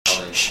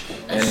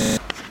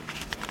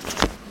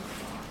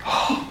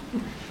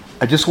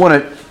I just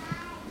want to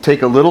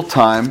take a little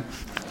time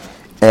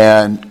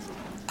and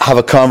have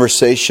a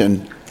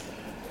conversation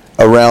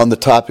around the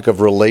topic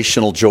of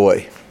relational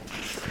joy.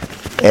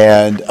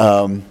 And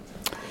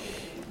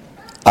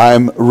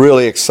I'm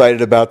really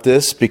excited about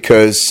this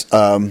because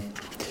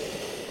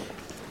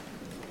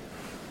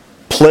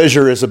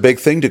pleasure is a big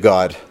thing to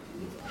God.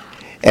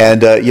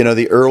 And,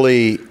 the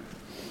early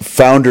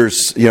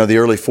founders, the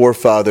early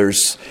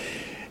forefathers,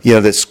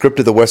 that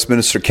scripted the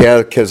Westminster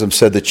Catechism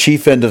said the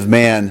chief end of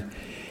man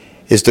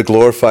is to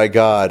glorify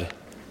God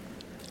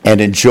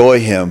and enjoy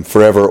Him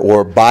forever,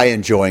 or by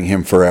enjoying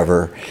Him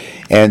forever.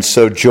 And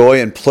so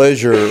joy and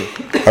pleasure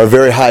are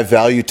very high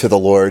value to the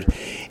Lord.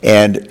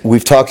 And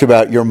we've talked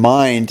about your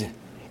mind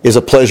is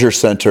a pleasure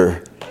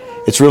center.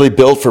 It's really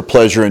built for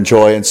pleasure and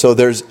joy. And so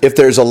if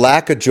there's a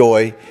lack of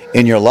joy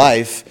in your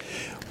life,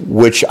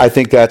 which I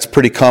think that's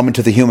pretty common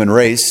to the human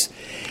race,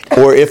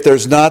 or if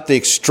there's not the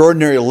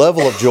extraordinary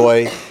level of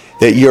joy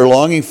that you're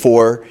longing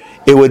for,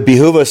 it would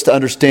behoove us to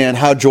understand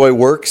how joy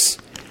works,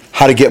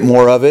 how to get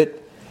more of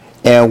it,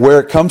 and where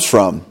it comes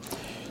from.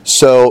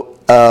 So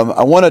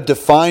I want to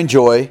define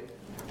joy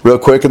real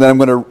quick, and then I'm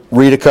going to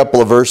read a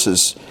couple of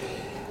verses.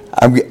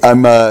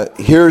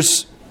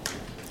 Here's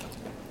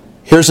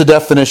a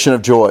definition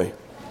of joy.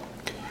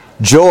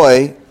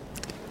 Joy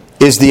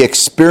is the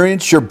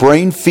experience your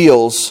brain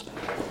feels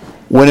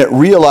when it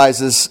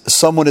realizes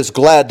someone is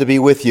glad to be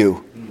with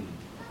you.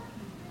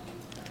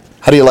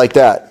 How do you like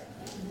that?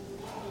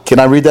 Can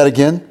I read that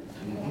again?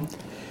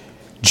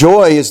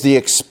 Joy is the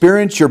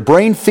experience your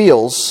brain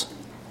feels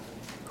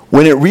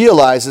when it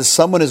realizes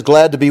someone is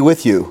glad to be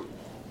with you.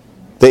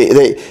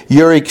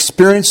 You're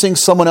experiencing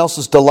someone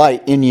else's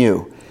delight in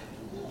you,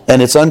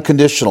 and it's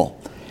unconditional.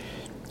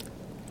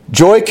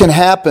 Joy can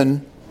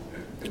happen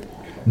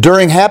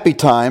during happy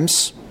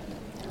times,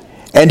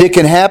 and it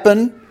can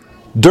happen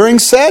during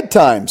sad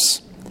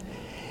times.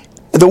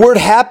 The word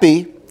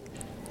happy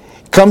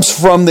comes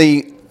from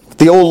the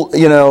old,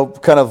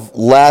 kind of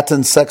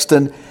Latin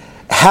sexton,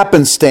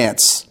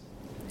 happenstance,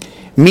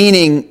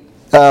 meaning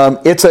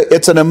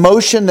it's an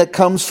emotion that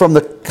comes from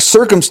the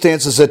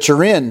circumstances that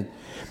you're in.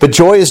 But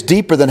joy is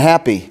deeper than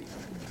happy,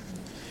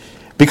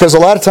 because a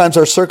lot of times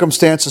our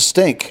circumstances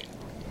stink.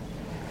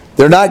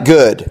 They're not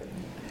good.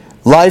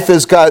 Life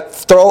has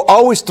got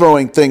always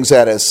throwing things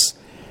at us: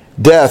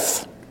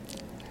 death,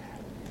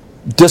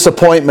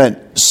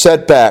 disappointment,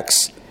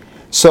 setbacks.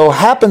 So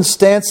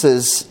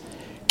happenstances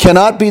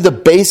cannot be the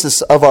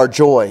basis of our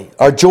joy.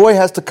 Our joy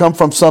has to come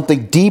from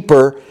something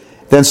deeper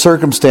than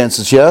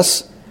circumstances,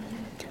 yes?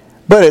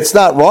 But it's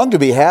not wrong to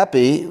be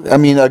happy. I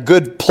mean, a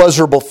good,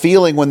 pleasurable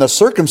feeling when the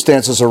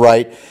circumstances are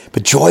right.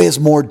 But joy is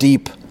more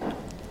deep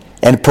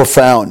and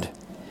profound.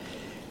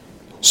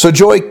 So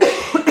joy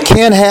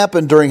can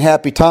happen during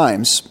happy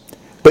times,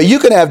 but you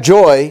can have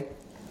joy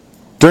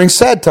during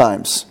sad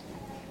times,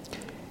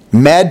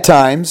 mad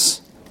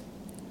times,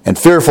 and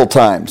fearful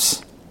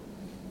times.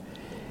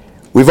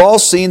 We've all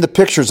seen the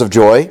pictures of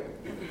joy,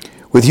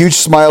 with huge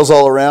smiles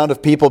all around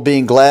of people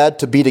being glad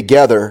to be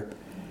together,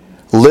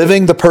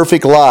 living the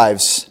perfect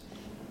lives.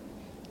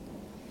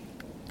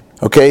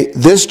 Okay,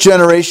 this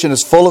generation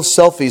is full of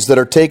selfies that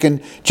are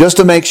taken just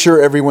to make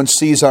sure everyone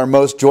sees our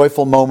most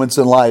joyful moments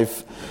in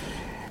life.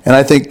 And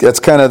I think that's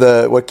kind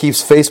of what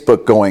keeps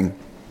Facebook going.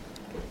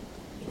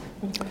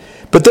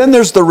 But then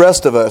there's the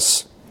rest of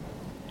us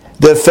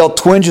that felt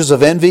twinges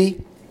of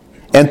envy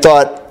and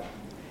thought,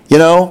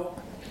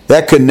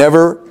 that could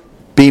never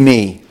be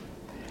me.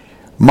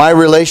 My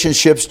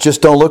relationships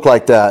just don't look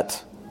like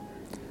that.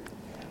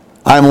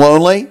 I'm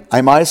lonely,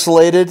 I'm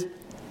isolated,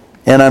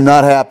 and I'm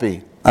not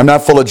happy. I'm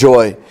not full of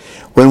joy.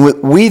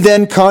 When we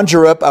then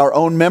conjure up our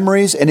own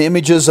memories and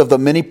images of the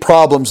many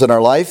problems in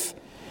our life,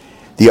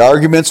 the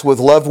arguments with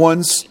loved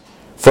ones,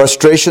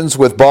 frustrations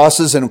with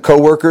bosses and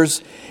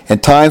coworkers,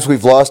 and times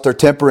we've lost our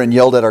temper and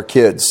yelled at our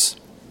kids.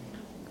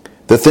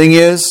 The thing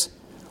is,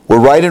 we're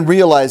right in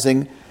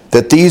realizing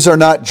that these are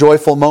not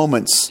joyful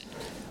moments,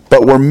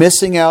 but we're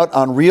missing out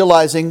on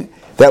realizing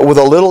that with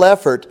a little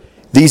effort,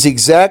 these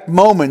exact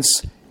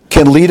moments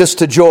can lead us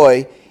to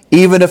joy,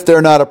 even if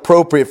they're not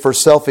appropriate for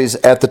selfies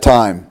at the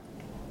time.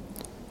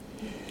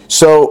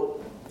 So,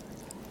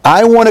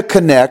 I want to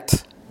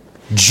connect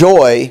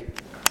joy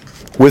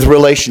with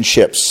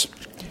relationships,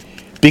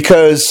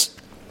 because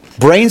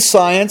brain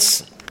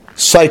science,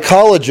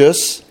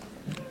 psychologists,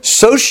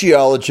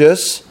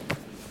 sociologists,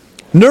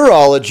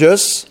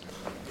 neurologists,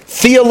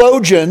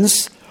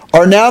 theologians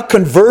are now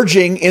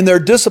converging in their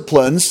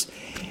disciplines,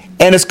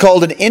 and it's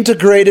called an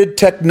integrated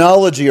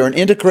technology or an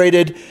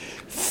integrated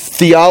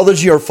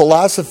theology or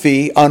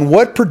philosophy on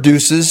what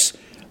produces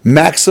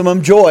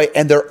maximum joy.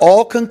 And they're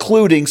all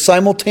concluding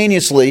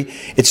simultaneously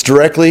it's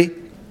directly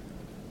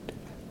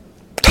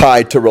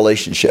tied to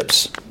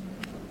relationships.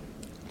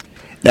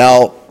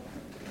 Now,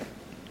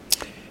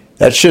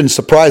 that shouldn't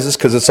surprise us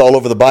because it's all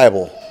over the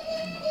Bible.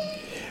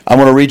 I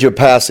want to read you a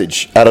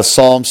passage out of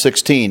Psalm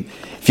 16.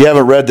 If you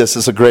haven't read this,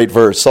 it's a great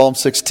verse. Psalm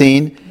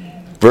 16,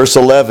 verse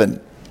 11.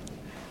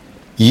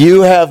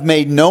 You have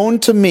made known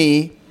to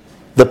me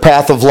the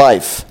path of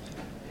life.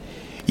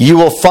 You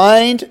will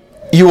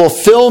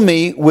fill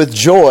me with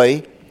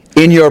joy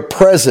in your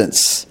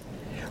presence,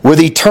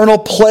 with eternal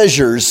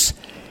pleasures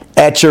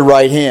at your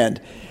right hand.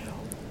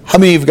 How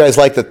many of you guys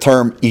like the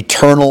term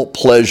eternal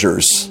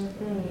pleasures?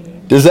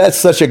 Is that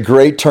such a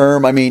great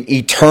term? I mean,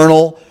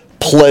 eternal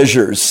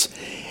pleasures.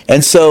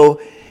 And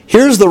so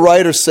here's the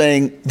writer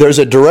saying there's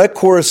a direct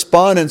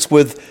correspondence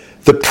with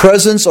the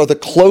presence or the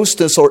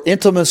closeness or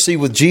intimacy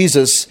with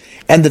Jesus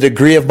and the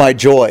degree of my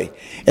joy.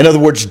 In other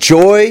words,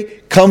 joy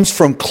comes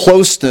from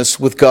closeness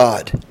with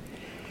God.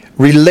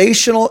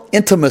 Relational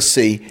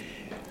intimacy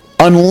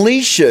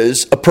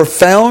unleashes a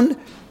profound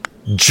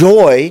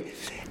joy,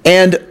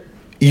 and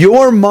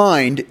your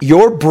mind,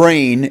 your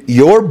brain,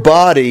 your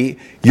body,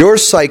 your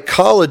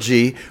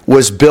psychology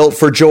was built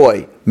for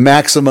joy,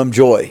 maximum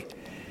joy.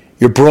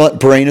 Your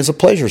brain is a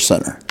pleasure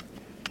center.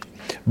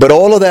 But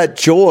all of that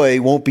joy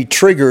won't be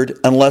triggered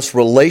unless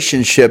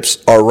relationships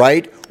are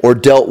right or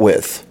dealt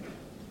with.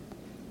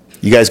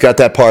 You guys got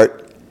that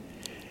part?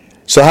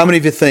 So how many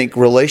of you think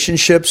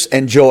relationships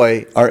and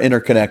joy are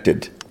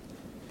interconnected?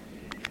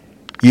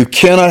 You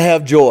cannot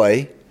have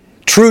joy,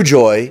 true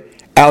joy,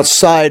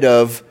 outside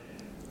of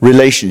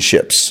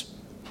relationships.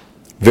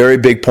 Very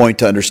big point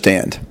to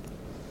understand.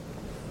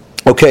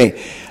 Okay,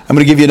 I'm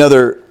going to give you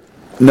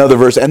another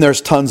verse, and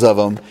there's tons of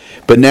them.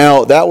 But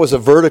now that was a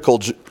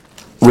vertical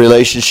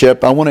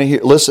relationship. I want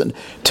to listen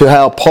to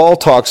how Paul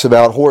talks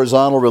about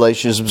horizontal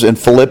relationships in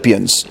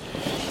Philippians.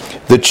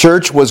 The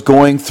church was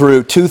going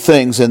through two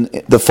things in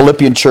the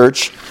Philippian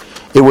church.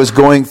 It was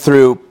going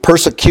through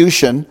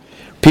persecution.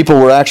 People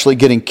were actually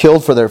getting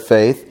killed for their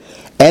faith.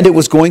 And it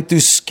was going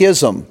through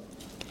schism.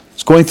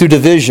 It's going through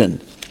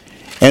division.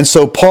 And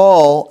so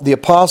Paul, the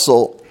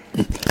apostle,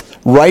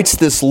 writes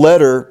this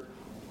letter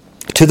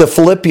to the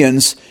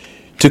Philippians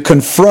to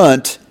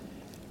confront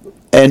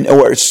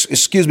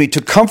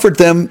to comfort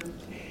them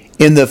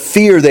in the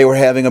fear they were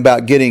having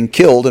about getting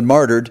killed and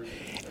martyred,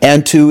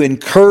 and to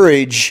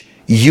encourage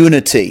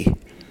unity.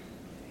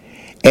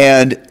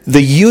 And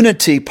the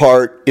unity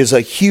part is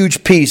a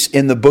huge piece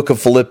in the book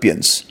of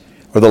Philippians,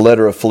 or the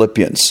letter of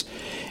Philippians.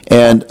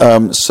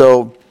 And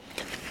so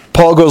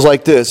Paul goes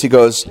like this. He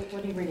goes,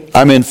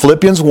 I'm in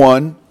Philippians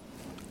 1,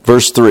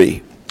 verse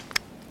 3.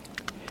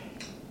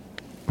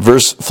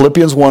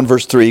 Philippians 1,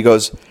 verse 3, he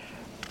goes,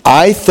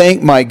 I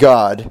thank my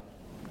God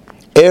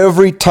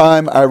every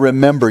time I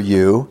remember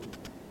you.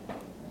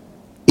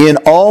 In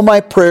all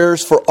my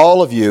prayers for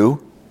all of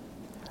you,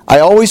 I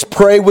always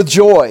pray with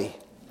joy.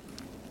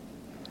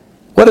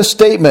 What a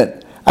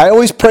statement. I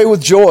always pray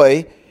with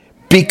joy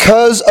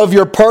because of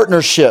your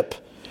partnership.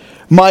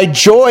 My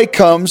joy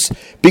comes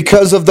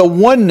because of the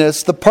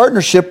oneness, the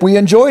partnership we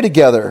enjoy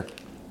together.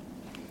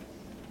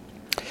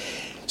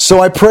 So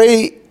I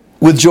pray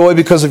with joy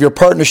because of your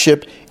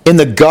partnership in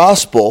the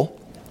gospel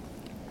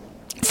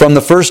from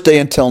the first day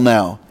until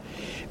now,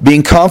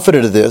 being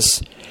confident of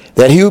this,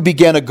 that he who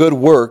began a good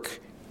work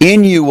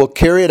in you will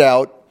carry it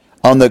out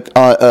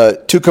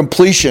to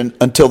completion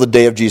until the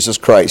day of Jesus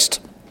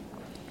Christ.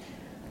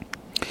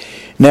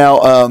 Now,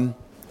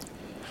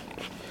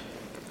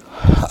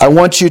 I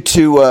want you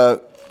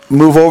to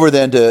move over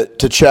then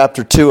to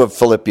chapter 2 of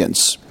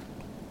Philippians.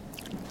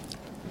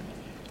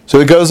 So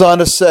he goes on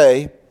to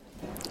say,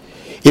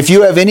 if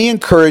you have any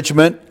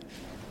encouragement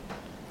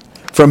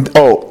from...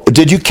 Oh,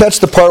 did you catch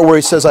the part where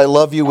he says, I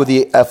love you with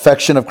the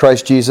affection of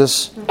Christ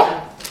Jesus?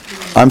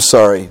 I'm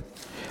sorry.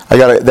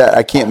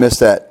 I can't miss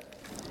that.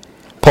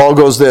 Paul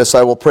goes this,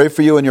 I will pray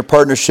for you in your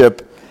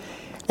partnership.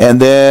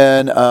 And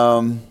then...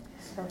 and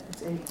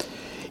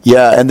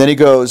then he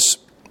goes,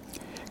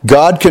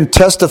 God can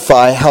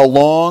testify how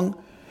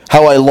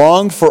I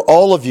longed for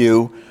all of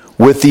you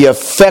with the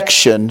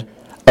affection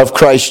of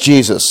Christ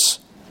Jesus.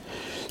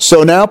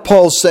 So now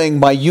Paul's saying,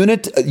 my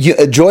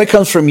joy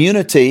comes from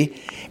unity,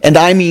 and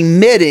I'm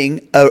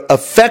emitting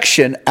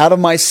affection out of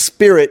my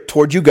spirit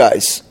toward you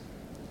guys.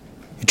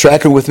 You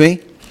tracking with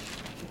me?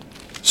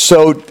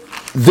 So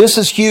this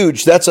is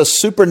huge. That's a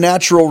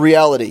supernatural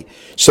reality.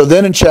 So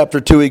then in chapter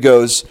 2 he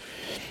goes,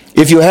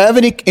 if you have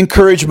any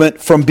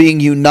encouragement from being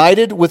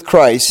united with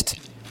Christ,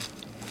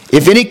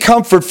 if any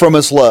comfort from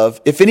His love,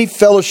 if any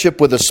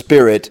fellowship with the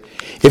Spirit,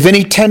 if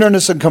any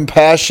tenderness and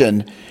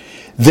compassion,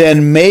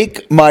 then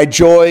make my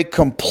joy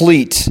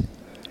complete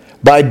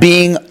by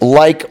being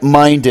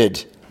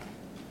like-minded.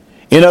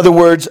 In other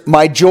words,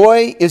 my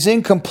joy is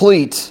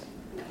incomplete.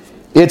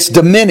 It's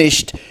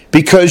diminished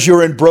because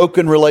you're in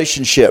broken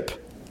relationship.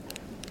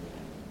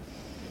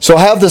 So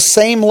have the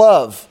same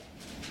love,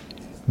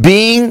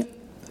 being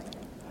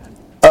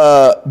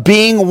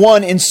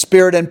one in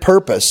spirit and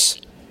purpose.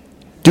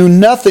 Do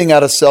nothing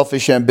out of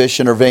selfish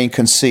ambition or vain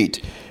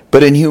conceit,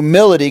 but in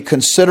humility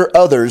consider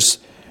others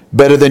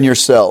better than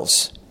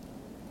yourselves.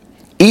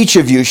 Each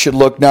of you should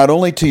look not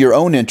only to your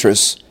own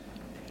interests,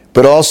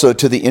 but also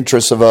to the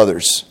interests of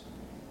others.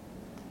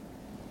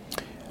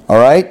 All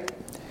right?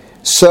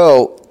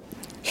 So,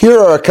 here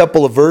are a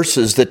couple of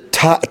verses that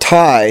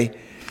tie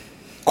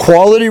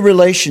quality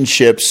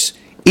relationships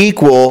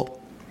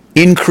equal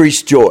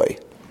increased joy.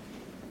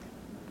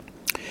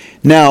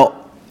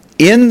 Now,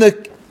 in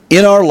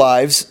our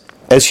lives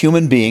as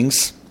human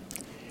beings,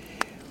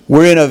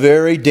 we're in a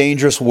very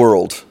dangerous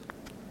world.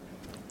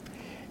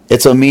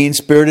 It's a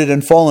mean-spirited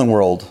and fallen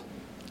world.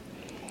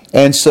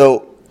 And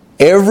so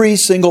every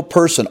single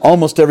person,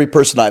 almost every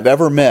person I've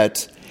ever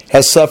met,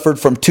 has suffered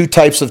from two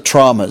types of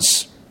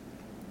traumas.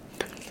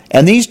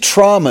 And these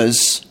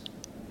traumas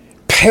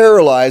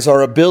paralyze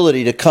our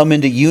ability to come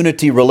into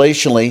unity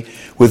relationally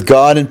with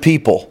God and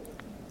people.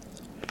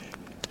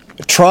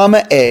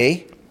 Trauma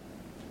A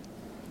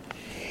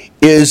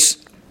is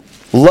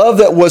love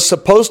that was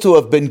supposed to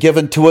have been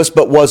given to us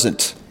but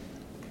wasn't.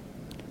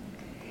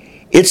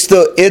 It's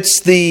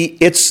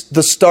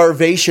the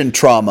starvation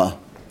trauma.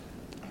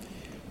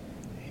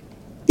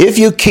 If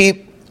you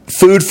keep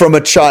food from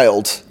a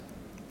child,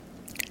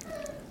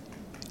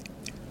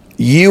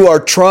 you are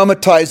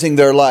traumatizing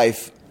their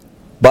life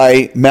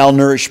by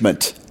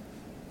malnourishment.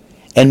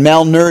 And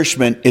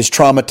malnourishment is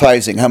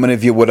traumatizing. How many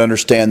of you would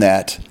understand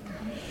that?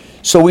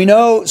 So we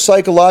know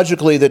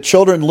psychologically that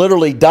children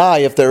literally die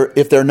if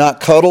they're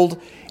not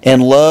cuddled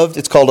and loved.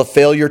 It's called a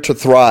failure to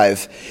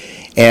thrive.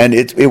 And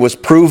it was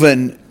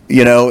proven,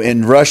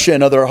 in Russia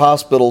and other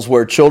hospitals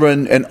where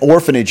children and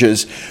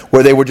orphanages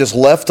where they were just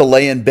left to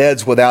lay in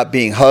beds without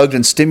being hugged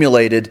and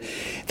stimulated.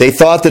 They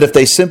thought that if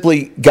they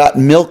simply got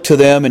milk to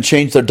them and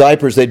changed their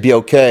diapers, they'd be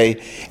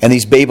okay. And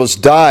these babies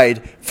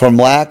died from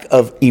lack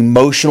of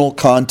emotional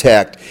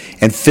contact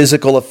and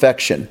physical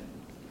affection.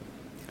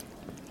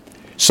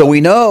 So we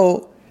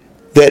know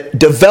that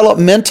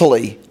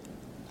developmentally,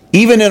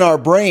 even in our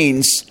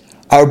brains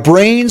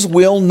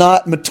will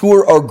not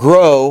mature or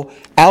grow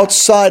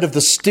outside of the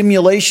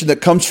stimulation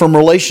that comes from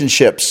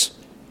relationships.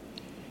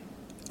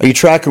 Are you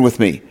tracking with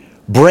me?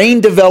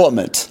 Brain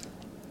development,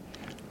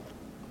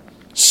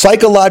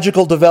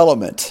 psychological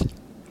development,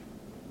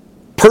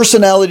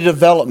 personality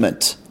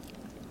development,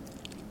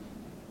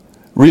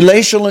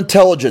 relational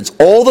intelligence,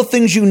 all the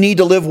things you need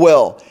to live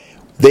well,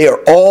 they're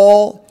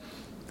all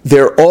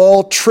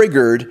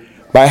triggered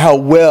by how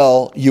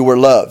well you were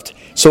loved.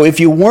 So if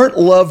you weren't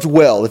loved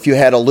well, if you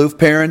had aloof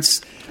parents,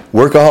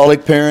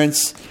 workaholic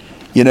parents,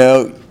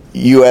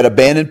 you had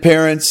abandoned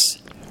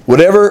parents,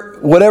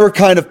 whatever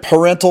kind of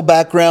parental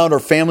background or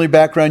family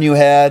background you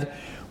had,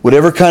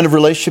 whatever kind of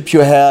relationships you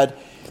had,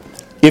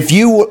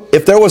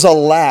 if there was a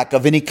lack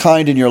of any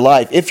kind in your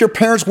life, if your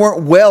parents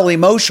weren't well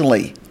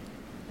emotionally,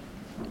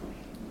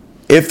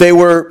 if they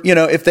were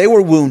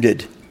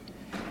wounded,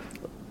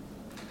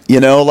 a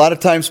lot of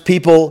times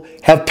people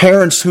have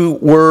parents who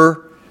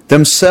were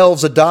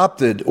themselves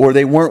adopted or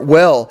they weren't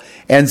well.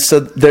 And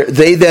so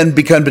they then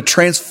become to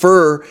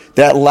transfer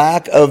that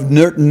lack of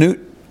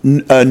nurture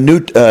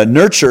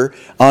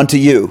onto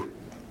you.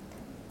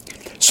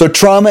 So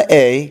trauma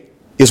A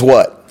is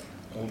what?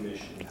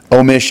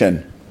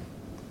 Omission.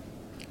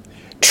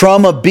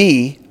 Trauma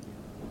B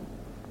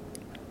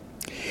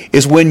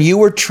is when you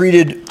were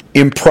treated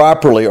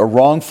improperly or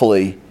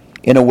wrongfully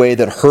in a way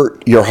that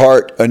hurt your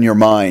heart and your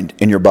mind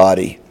and your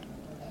body.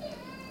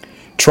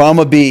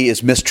 Trauma B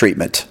is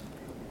mistreatment.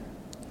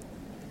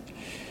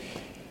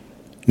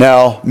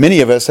 Now,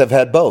 many of us have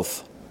had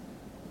both.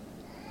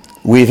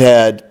 We've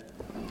had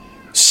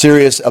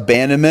serious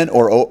abandonment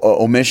or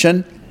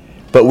omission,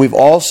 but we've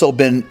also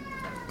been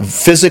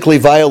physically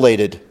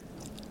violated.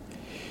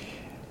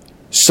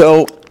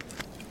 So,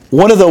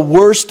 one of the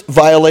worst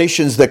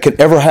violations that could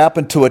ever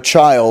happen to a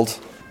child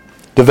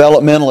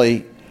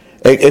developmentally,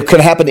 it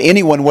could happen to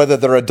anyone, whether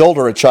they're adult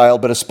or a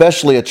child, but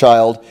especially a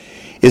child,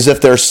 is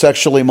if they're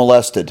sexually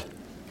molested.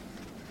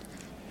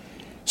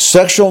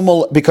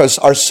 Because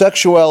our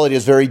sexuality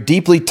is very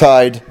deeply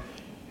tied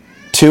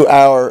to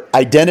our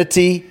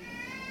identity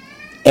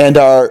and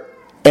our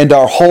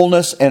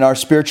wholeness and our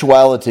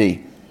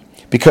spirituality.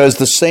 Because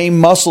the same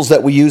muscles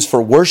that we use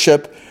for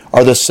worship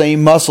are the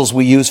same muscles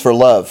we use for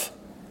love.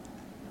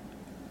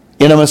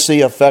 Intimacy,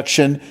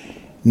 affection,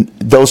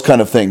 those kind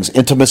of things.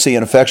 Intimacy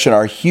and affection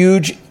are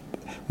huge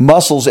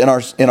muscles in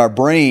our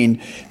brain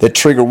that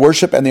trigger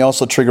worship, and they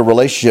also trigger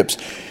relationships.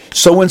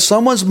 So when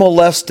someone's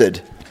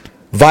molested,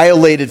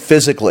 violated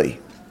physically,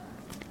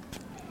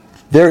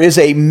 there is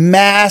a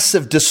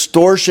massive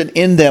distortion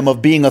in them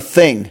of being a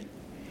thing.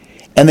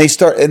 And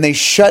they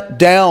shut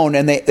down,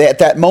 and they at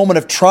that moment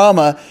of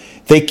trauma,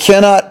 they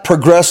cannot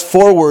progress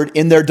forward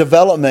in their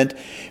development,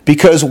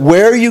 because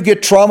where you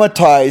get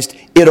traumatized,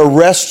 it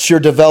arrests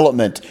your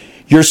development.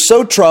 You're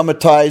so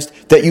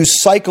traumatized that you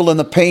cycle in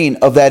the pain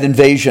of that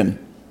invasion.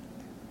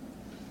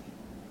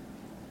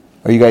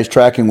 Are you guys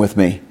tracking with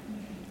me?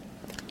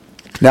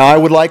 Now, I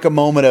would like a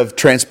moment of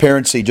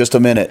transparency, just a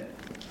minute.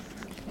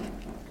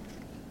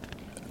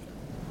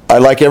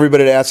 I'd like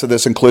everybody to answer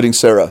this, including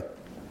Sarah.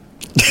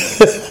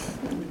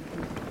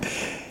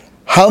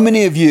 How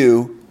many of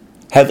you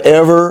have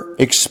ever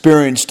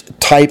experienced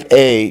type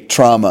A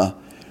trauma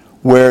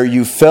where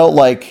you felt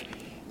like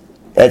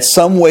at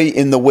some way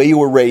in the way you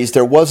were raised,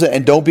 there wasn't,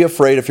 and don't be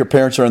afraid if your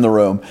parents are in the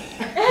room,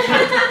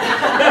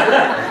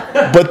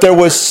 but there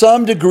was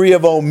some degree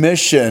of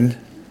omission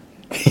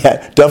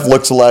Yeah, Duff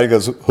looks alive and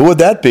goes, who would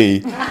that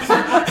be?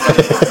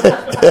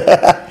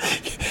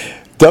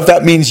 Duff,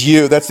 that means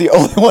you. That's the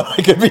only one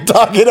I could be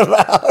talking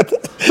about.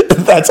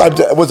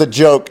 That was a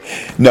joke.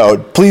 No,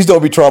 please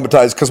don't be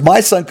traumatized, because my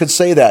son could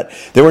say that.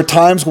 There were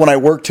times when I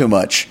worked too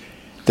much.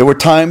 There were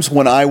times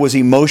when I was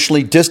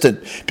emotionally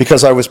distant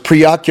because I was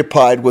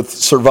preoccupied with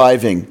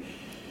surviving.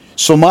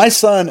 So my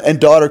son and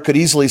daughter could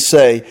easily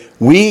say,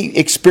 we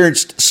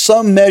experienced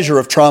some measure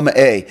of trauma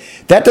A.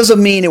 That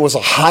doesn't mean it was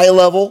a high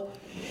level.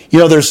 You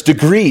know, there's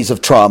degrees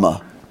of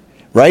trauma,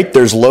 right?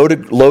 There's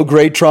low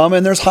grade trauma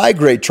and there's high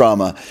grade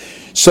trauma.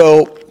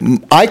 So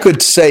I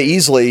could say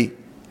easily,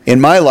 in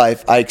my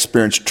life, I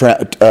experienced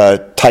type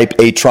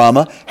A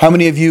trauma. How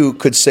many of you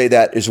could say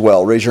that as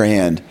well? Raise your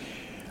hand.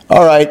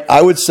 All right,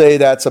 I would say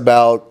that's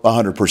about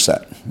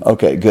 100%.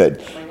 Okay,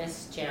 good.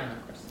 Minus Janet.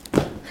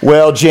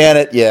 Well,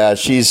 Janet, yeah,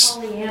 she's...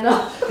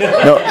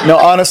 No,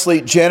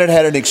 honestly, Janet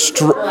had an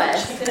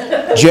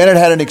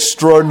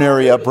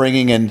extraordinary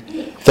upbringing, and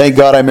thank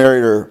God I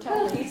married her.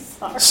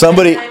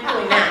 Somebody,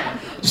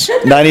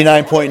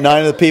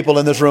 99.9 of the people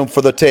in this room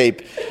for the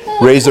tape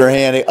raise their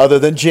hand, other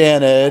than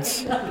Janet,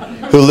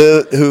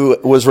 who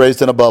was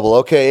raised in a bubble.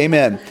 Okay,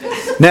 amen.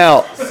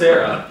 Now,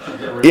 Sarah.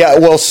 Yeah,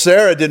 well,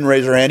 Sarah didn't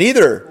raise her hand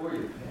either.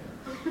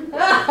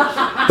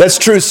 That's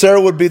true.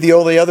 Sarah would be the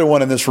only other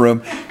one in this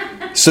room.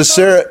 So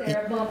Sarah,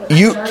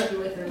 you...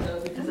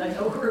 because I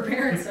know who her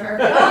parents are.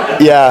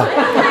 Yeah,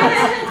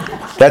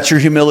 that's your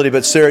humility.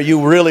 But Sarah,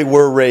 you really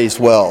were raised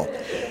well.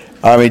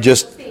 I mean,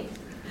 just...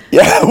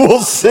 Yeah,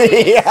 we'll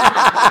see.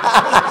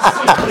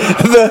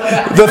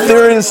 The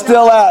theory is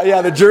still out.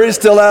 Yeah, the jury's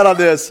still out on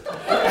this.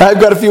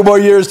 I've got a few more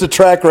years to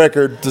track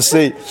record to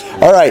see.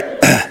 All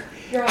right.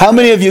 How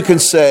many of you can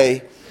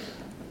say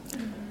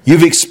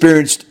you've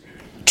experienced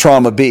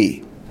trauma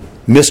B,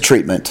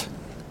 mistreatment?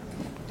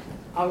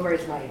 I'll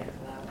raise my hand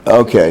for that.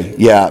 Okay,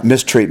 yeah,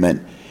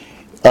 mistreatment.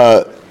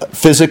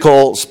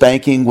 Physical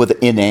spanking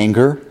in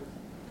anger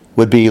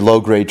would be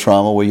low-grade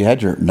trauma. Well, you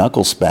had your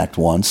knuckles spanked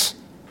once.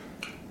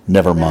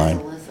 Never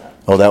mind.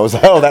 Oh, that was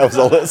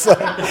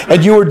Alyssa.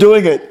 And you were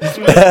doing it.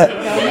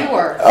 No, you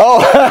were. Oh,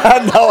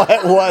 no,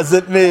 it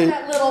wasn't me.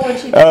 That little when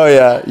she... Oh,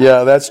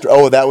 yeah, that's true.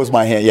 Oh, that was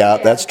my hand. Yeah,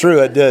 that's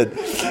true, I did.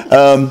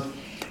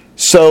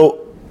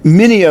 So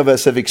many of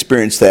us have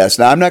experienced that.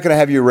 Now, I'm not going to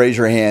have you raise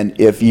your hand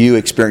if you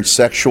experienced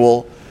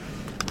sexual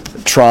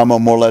trauma,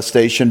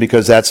 molestation,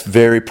 because that's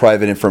very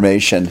private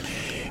information.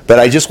 But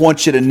I just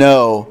want you to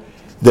know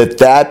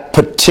that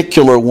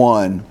particular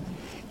one,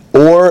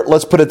 or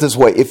let's put it this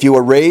way, if you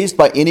were raised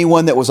by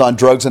anyone that was on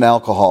drugs and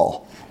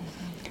alcohol,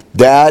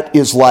 that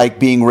is like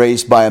being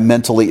raised by a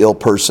mentally ill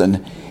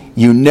person.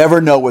 You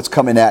never know what's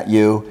coming at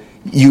you.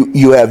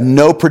 You have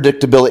no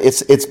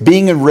predictability. It's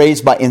being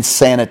raised by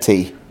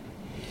insanity.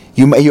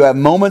 You have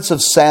moments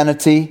of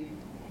sanity,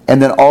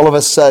 and then all of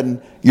a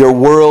sudden your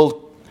world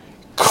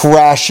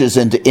crashes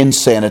into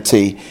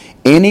insanity.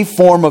 Any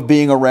form of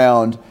being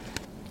around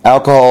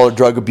alcohol or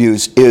drug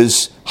abuse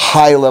is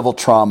high-level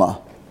trauma.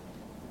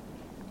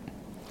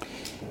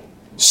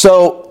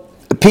 So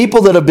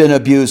people that have been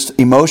abused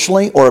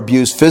emotionally or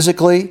abused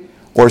physically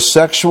or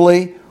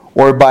sexually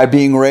or by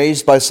being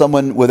raised by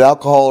someone with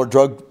alcohol or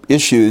drug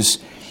issues,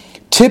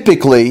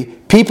 typically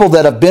people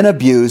that have been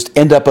abused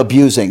end up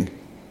abusing.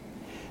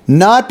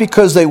 Not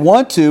because they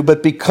want to,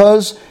 but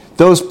because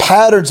those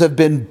patterns have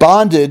been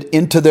bonded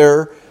into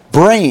their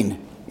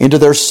brain, into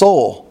their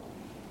soul.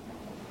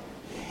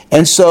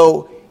 And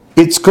so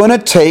it's going to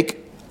take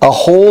a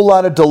whole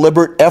lot of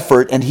deliberate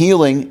effort and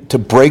healing to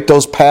break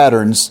those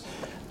patterns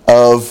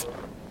of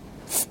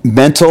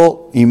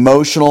mental,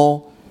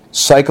 emotional,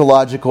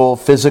 psychological,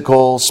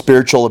 physical,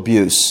 spiritual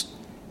abuse.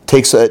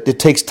 It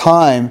takes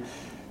time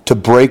to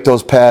break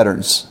those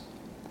patterns.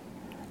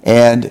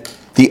 And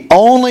the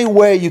only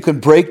way you can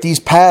break these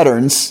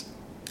patterns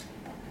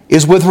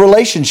is with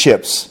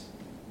relationships.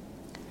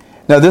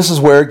 Now, this is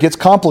where it gets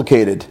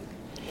complicated.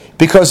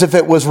 Because if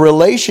it was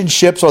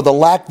relationships or the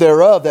lack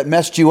thereof that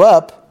messed you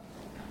up,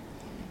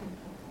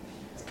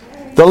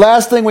 the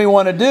last thing we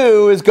want to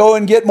do is go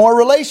and get more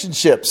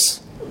relationships.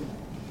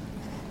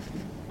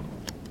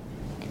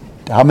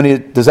 How many?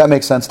 Does that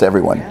make sense to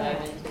everyone?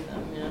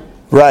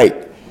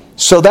 Right.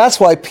 So that's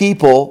why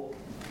people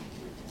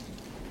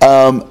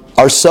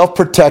are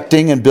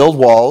self-protecting and build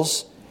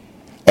walls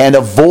and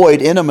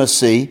avoid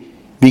intimacy,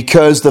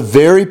 because the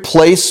very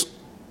place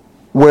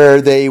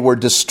where they were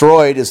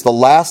destroyed is the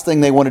last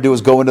thing they want to do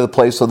is go into the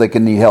place so they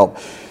can need help.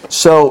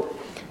 So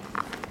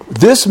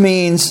this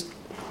means,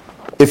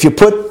 if you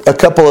put a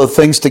couple of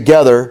things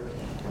together,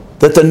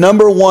 that the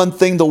number one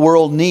thing the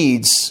world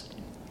needs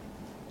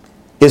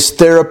is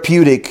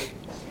therapeutic,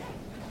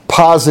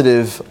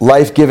 positive,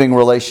 life-giving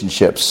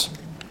relationships.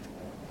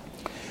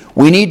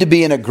 We need to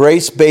be in a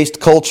grace-based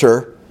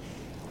culture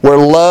where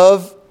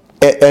love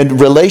and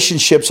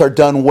relationships are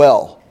done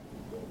well.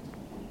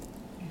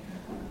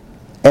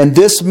 And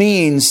this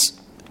means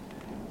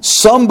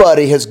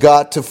somebody has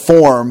got to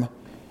form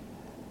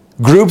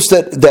groups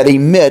that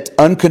emit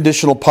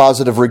unconditional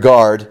positive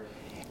regard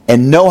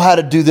and know how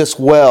to do this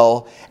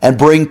well and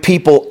bring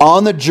people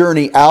on the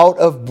journey out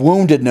of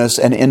woundedness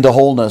and into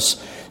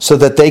wholeness so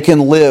that they can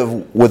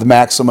live with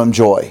maximum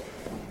joy.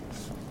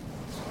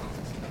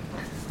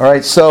 All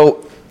right,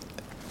 so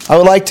I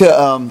would like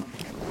to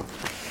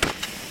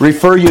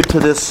refer you to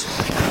this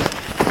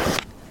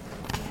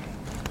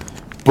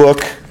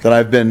book that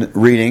I've been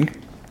reading.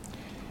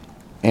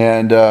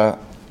 And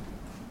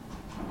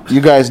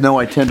you guys know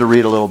I tend to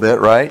read a little bit,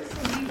 right?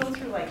 You go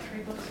through like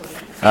 3 books a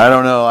week. I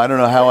don't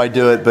know how I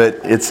do it,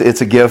 but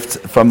it's a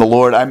gift from the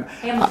Lord.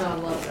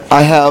 Amazon loves it.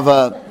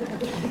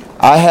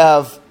 I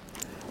have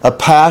a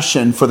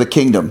passion for the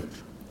kingdom.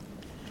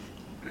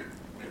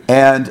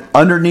 And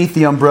underneath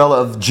the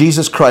umbrella of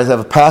Jesus Christ, I have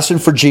a passion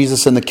for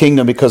Jesus and the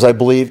kingdom because I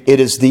believe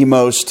it is the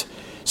most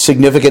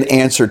significant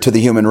answer to the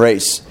human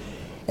race.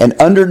 And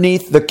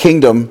underneath the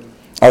kingdom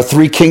are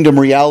 3 kingdom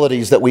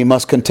realities that we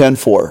must contend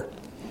for.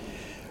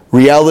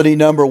 Reality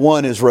number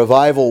 1 is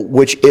revival,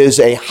 which is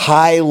a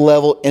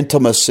high-level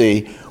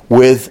intimacy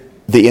with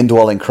the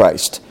indwelling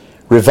Christ.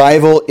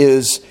 Revival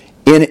is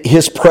in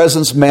His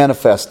presence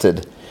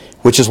manifested,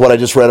 which is what I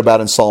just read about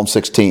in Psalm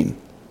 16.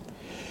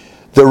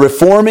 The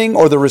reforming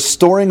or the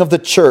restoring of the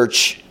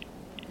church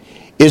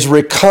is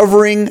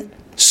recovering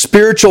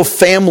spiritual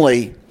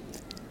family,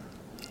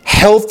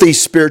 healthy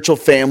spiritual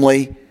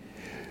family,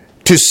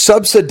 to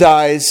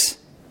subsidize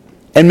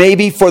and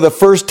maybe for the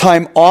first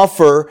time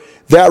offer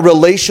that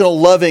relational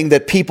loving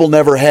that people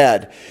never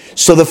had.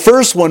 So the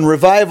first one,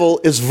 revival,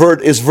 is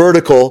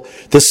vertical.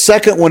 The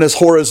second one is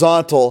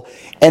horizontal.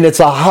 And it's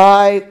a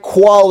high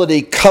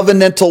quality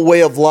covenantal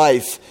way of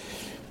life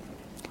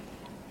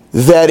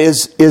that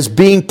is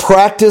being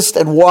practiced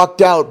and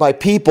walked out by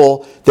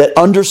people that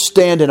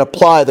understand and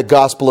apply the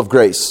gospel of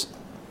grace.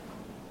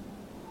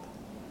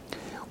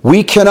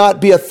 We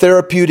cannot be a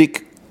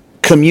therapeutic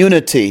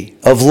community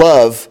of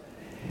love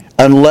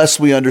unless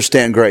we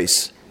understand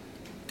grace.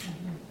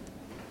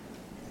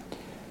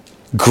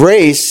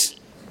 Grace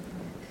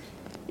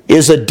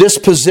is a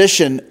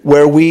disposition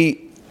where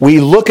we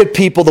look at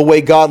people the way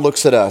God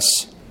looks at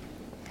us.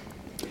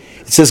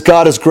 It says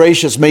God is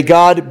gracious. May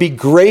God be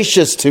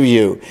gracious to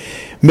you.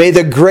 May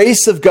the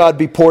grace of God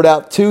be poured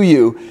out to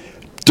you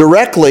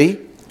directly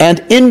and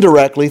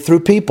indirectly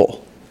through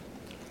people.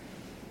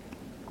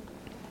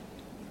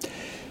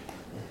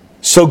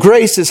 So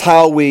grace is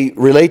how we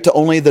relate to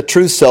only the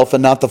true self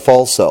and not the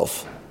false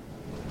self.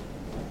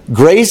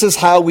 Grace is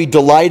how we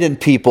delight in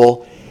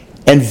people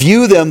and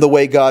view them the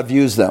way God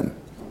views them.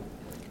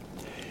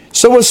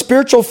 So a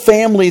spiritual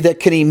family that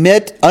can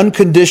emit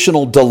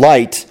unconditional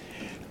delight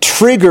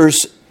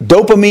triggers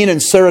dopamine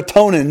and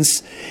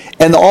serotonins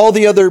and all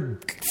the other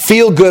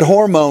feel-good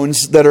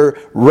hormones that are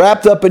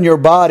wrapped up in your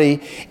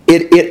body.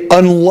 It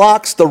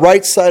unlocks the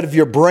right side of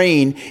your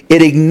brain.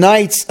 It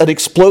ignites an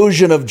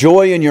explosion of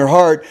joy in your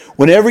heart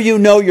whenever you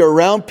know you're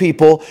around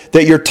people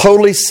that you're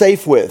totally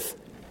safe with.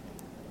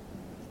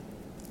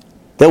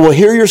 That will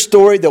hear your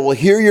story, that will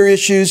hear your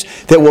issues,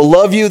 that will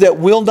love you, that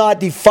will not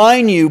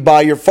define you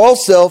by your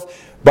false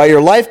self, by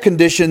your life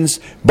conditions,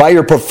 by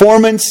your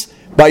performance,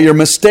 by your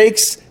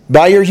mistakes,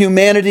 by your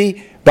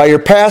humanity, by your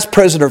past,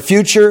 present, or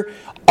future.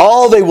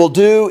 All they will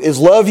do is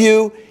love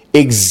you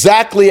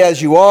exactly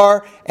as you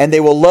are, and they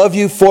will love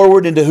you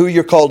forward into who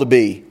you're called to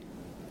be.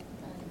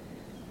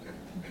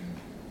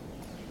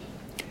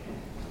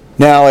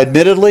 Now,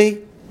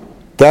 admittedly,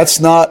 that's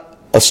not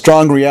a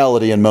strong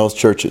reality in most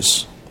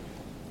churches.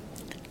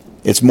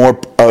 It's more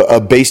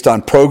based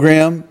on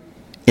program,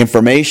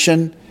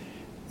 information,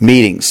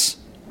 meetings.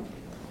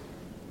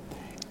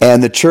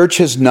 And the church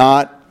has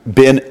not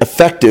been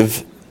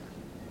effective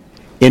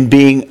in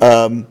being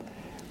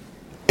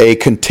a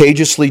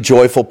contagiously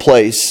joyful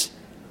place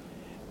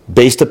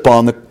based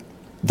upon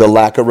the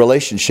lack of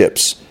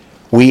relationships.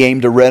 We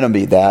aim to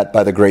remedy that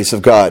by the grace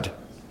of God.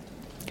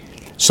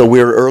 So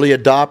we're early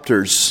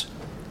adopters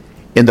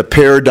in the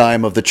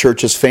paradigm of the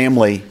church's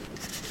family.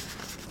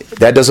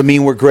 That doesn't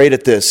mean we're great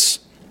at this.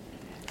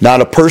 Not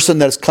a person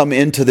that's come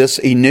into this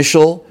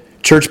initial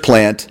church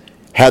plant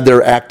had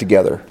their act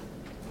together.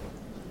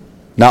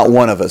 Not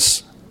one of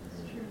us.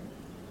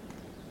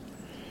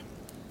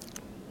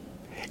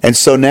 And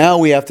so now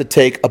we have to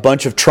take a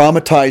bunch of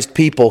traumatized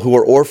people who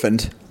are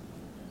orphaned,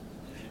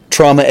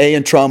 trauma A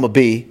and trauma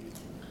B,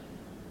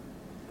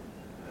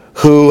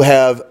 who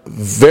have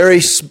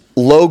very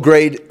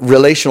low-grade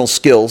relational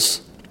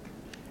skills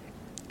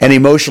and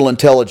emotional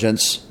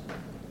intelligence.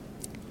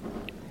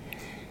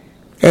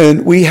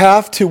 And we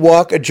have to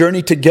walk a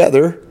journey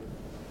together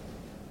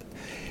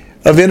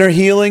of inner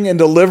healing and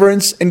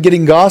deliverance and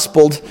getting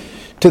gospeled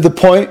to the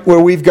point where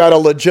we've got a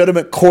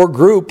legitimate core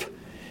group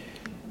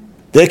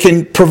that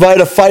can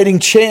provide a fighting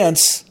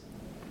chance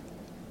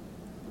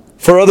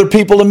for other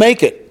people to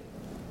make it.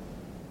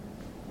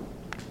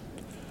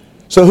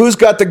 So who's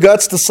got the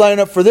guts to sign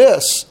up for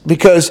this?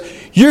 Because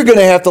you're going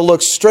to have to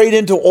look straight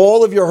into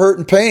all of your hurt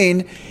and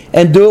pain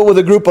and do it with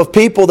a group of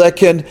people that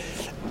can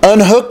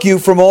unhook you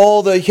from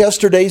all the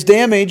yesterday's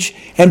damage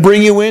and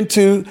bring you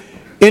into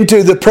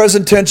the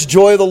present tense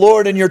joy of the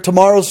Lord and your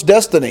tomorrow's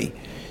destiny.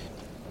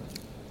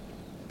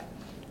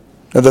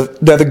 Now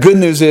the good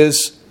news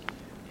is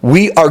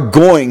we are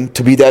going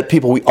to be that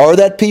people. We are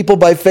that people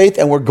by faith,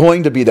 and we're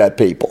going to be that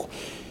people.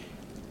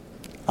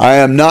 I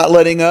am not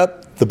letting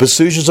up. The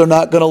Basusians are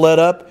not going to let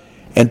up.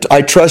 And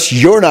I trust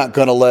you're not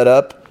going to let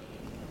up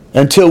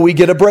until we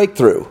get a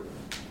breakthrough.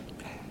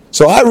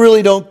 So I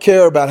really don't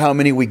care about how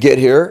many we get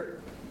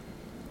here.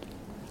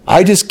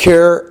 I just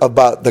care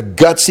about the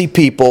gutsy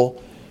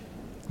people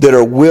that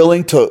are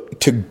willing to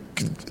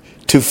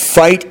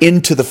fight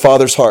into the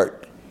Father's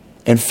heart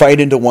and fight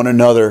into one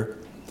another.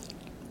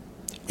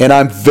 And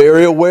I'm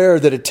very aware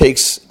that it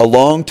takes a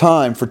long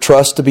time for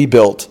trust to be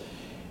built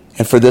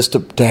and for this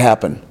to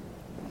happen.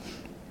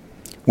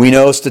 We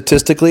know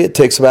statistically it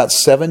takes about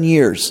 7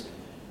 years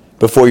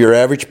before your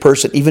average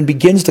person even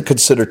begins to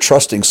consider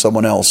trusting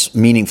someone else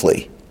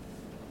meaningfully.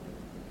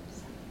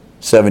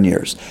 7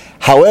 years.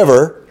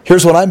 However,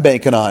 here's what I'm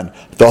banking on.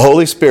 The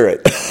Holy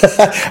Spirit.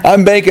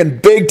 I'm banking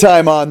big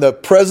time on the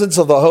presence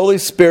of the Holy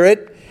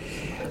Spirit.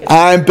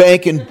 I'm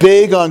banking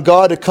big on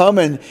God to come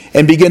and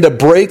begin to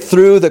break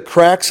through the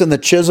cracks and the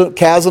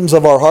chasms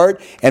of our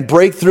heart and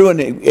break through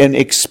and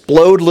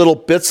explode little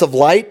bits of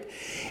light.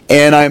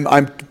 And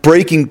I'm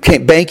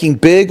banking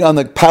big on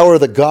the power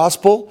of the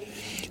gospel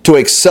to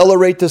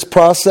accelerate this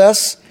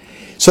process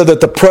so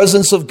that the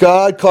presence of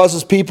God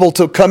causes people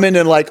to come in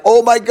and like,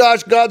 oh my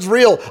gosh, God's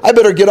real. I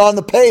better get on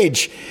the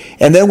page.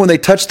 And then when they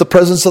touch the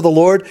presence of the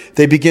Lord,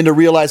 they begin to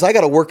realize, I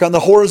got to work on the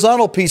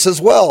horizontal piece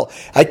as well.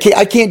 I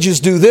can't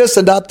just do this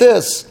and not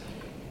this.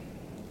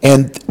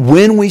 And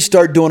when we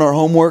start doing our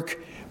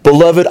homework,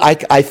 beloved,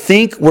 I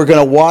think we're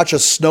going to watch a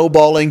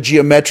snowballing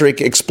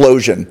geometric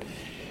explosion.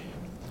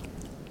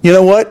 You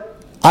know what?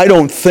 I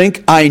don't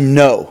think, I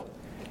know.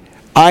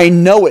 I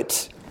know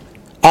it.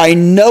 I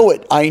know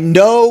it. I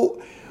know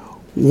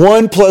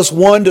 1 +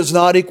 1 does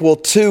not equal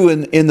 2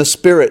 in the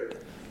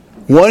Spirit.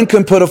 1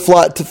 can put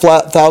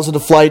 1,000 to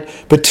flight,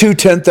 but 2,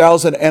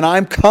 10,000. And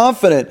I'm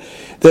confident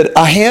that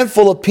a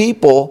handful of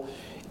people,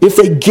 if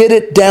they get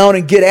it down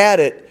and get at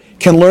it,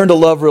 can learn to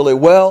love really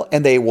well,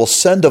 and they will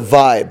send a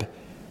vibe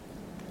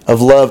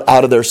of love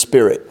out of their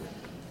spirit.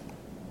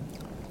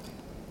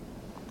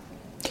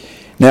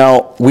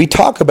 Now, we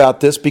talk about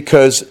this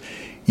because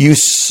you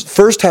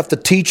first have to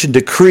teach and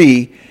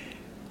decree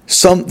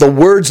the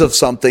words of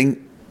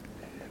something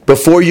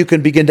before you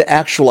can begin to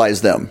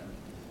actualize them.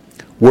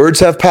 Words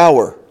have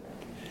power.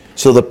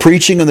 So the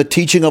preaching and the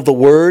teaching of the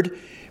Word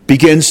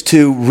begins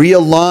to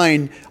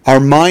realign our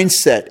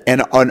mindset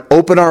and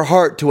open our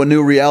heart to a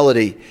new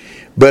reality.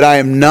 But I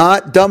am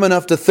not dumb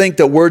enough to think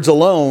that words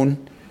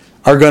alone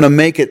are going to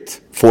make it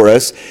for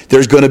us.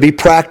 There's going to be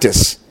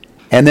practice,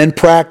 and then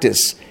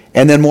practice,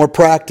 and then more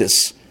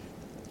practice.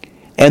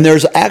 And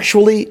there's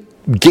actually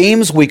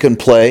games we can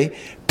play,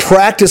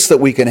 practice that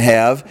we can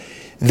have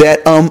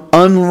that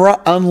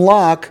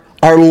unlock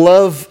our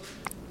love,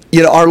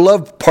 our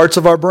love parts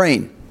of our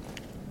brain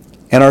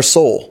and our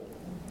soul.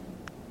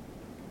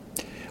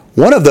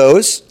 One of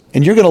those,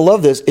 and you're going to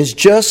love this, is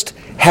just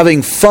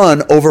having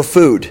fun over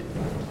food.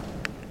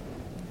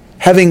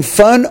 Having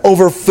fun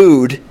over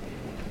food,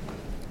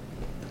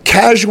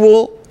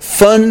 casual,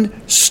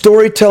 fun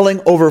storytelling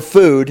over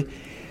food,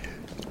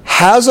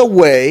 has a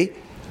way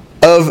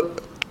of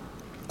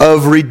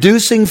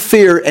reducing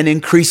fear and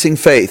increasing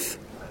faith.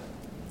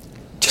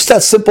 Just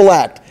that simple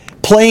act.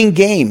 Playing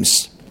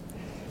games.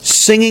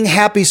 Singing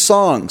happy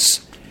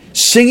songs.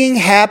 Singing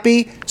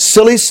happy,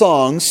 silly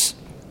songs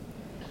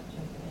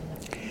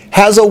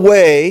has a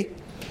way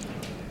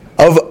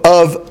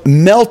of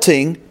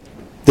melting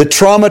the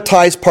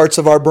traumatized parts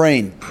of our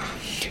brain.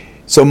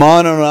 So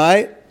Mano and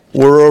I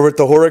were over at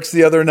the Horrocks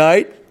the other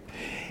night,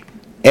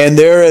 and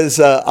there is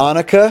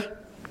Annika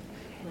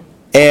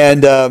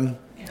and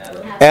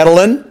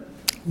Adeline.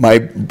 My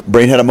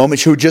brain had a moment.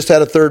 She just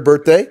had a 3rd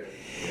birthday.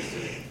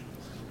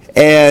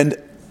 And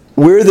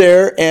we're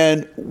there,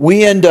 and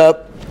we end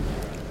up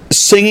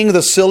singing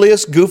the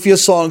silliest,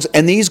 goofiest songs,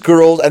 and these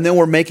girls, and then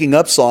we're making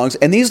up songs,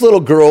 and these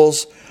little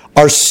girls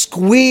are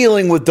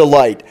squealing with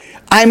delight.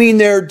 I mean,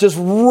 they're just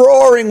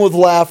roaring with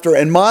laughter,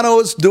 and Mano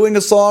is doing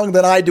a song,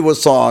 then I do a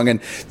song,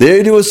 and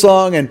they do a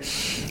song, and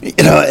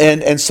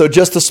so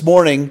just this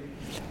morning,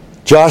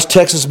 Josh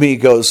texts me, he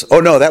goes, oh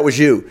no, that was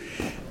you.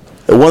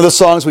 One of the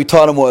songs we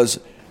taught him was,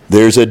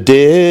 there's a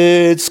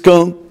dead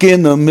skunk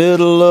in the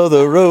middle of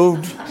the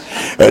road.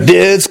 A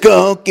dead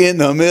skunk in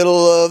the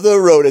middle of the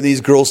road. And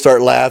these girls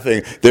start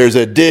laughing. There's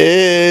a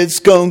dead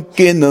skunk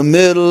in the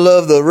middle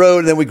of the road.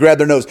 And then we grab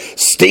their nose.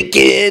 Stick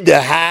it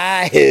to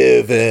high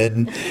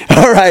heaven.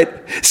 All right.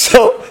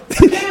 So,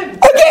 again.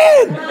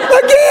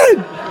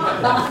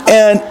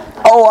 And,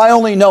 I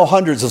only know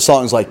hundreds of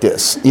songs like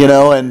this, and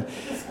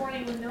This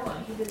morning with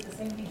Noah, he did the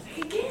same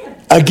thing.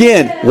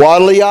 again,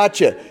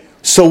 Wadaliacha.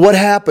 So what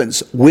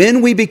happens?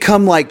 When we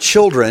become like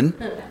children,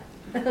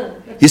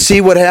 you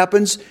see what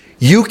happens?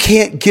 You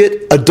can't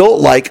get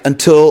adult-like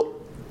until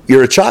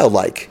you're a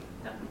child-like.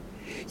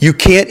 You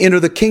can't enter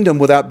the kingdom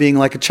without being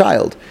like a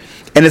child.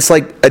 And it's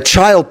like a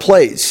child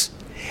plays.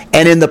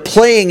 And in the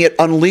playing, it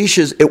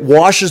washes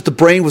the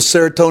brain with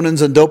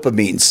serotonins and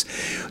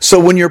dopamines. So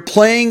when you're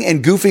playing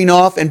and goofing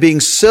off and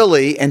being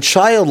silly and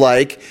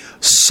childlike,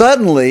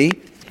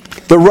 suddenly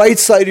the right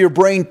side of your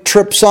brain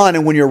trips on.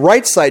 And when your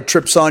right side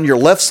trips on, your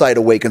left side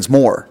awakens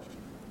more.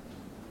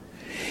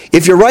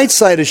 If your right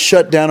side is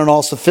shut down and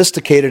all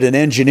sophisticated and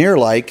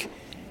engineer-like,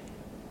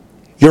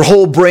 your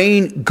whole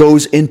brain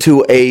goes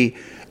into a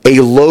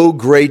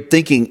low-grade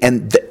thinking.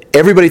 And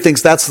everybody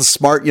thinks that's the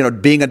smart,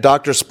 being a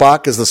Dr.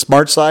 Spock is the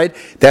smart side.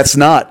 That's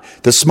not.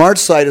 The smart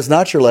side is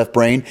not your left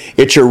brain.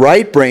 It's your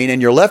right brain,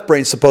 and your left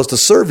brain is supposed to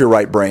serve your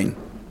right brain.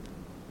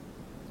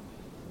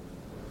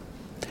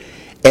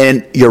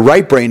 And your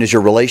right brain is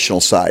your relational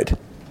side.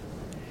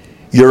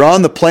 You're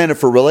on the planet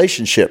for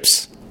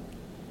relationships.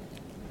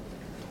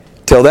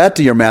 Tell that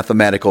to your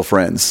mathematical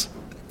friends.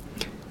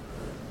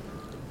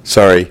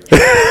 Sorry.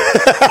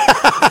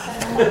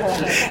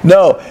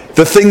 No,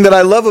 the thing that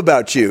I love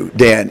about you,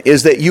 Dan,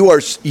 is that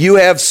you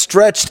have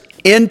stretched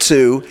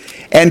into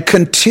and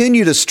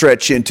continue to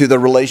stretch into the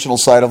relational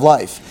side of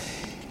life.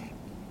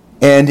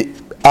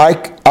 And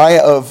I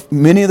of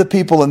many of the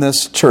people in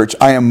this church,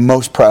 I am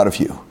most proud of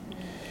you.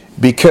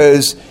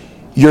 Because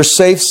your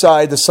safe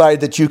side, the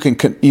side that you can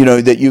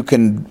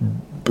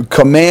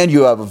command,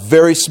 you have a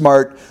very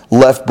smart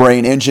left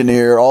brain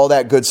engineer, all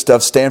that good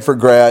stuff, Stanford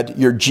grad,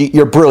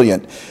 you're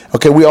brilliant.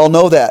 Okay, we all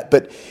know that.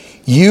 But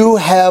you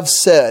have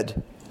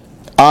said,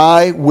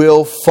 I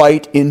will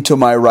fight into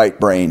my right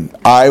brain.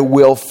 I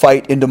will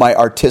fight into my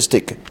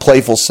artistic,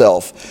 playful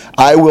self.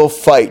 I will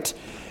fight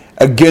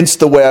against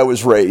the way I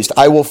was raised.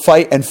 I will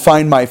fight and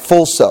find my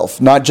full self,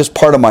 not just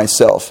part of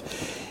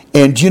myself.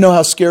 And do you know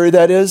how scary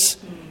that is?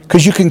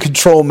 Because you can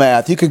control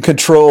math. You can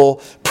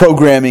control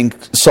programming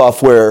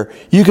software.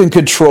 You can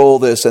control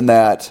this and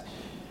that.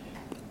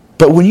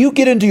 But when you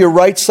get into your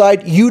right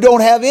side, you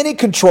don't have any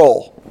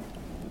control.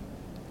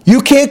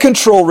 You can't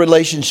control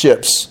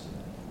relationships.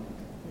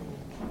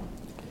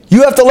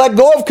 You have to let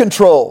go of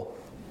control.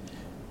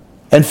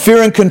 And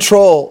fear and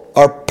control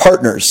are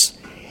partners.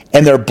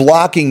 And they're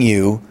blocking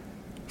you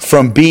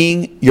from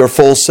being your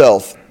full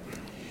self.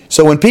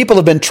 So when people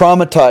have been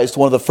traumatized,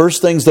 one of the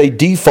first things they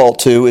default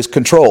to is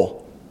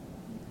control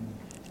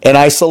and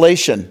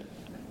isolation.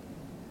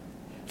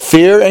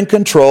 Fear and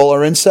control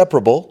are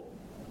inseparable.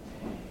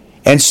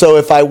 And so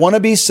if I want to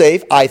be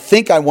safe, I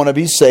think I want to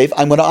be safe,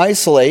 I'm going to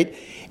isolate.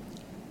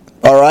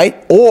 All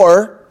right?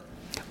 Or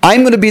I'm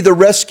going to be the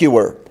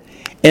rescuer.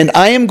 And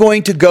I am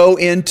going to go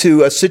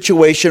into a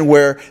situation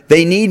where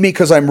they need me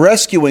because I'm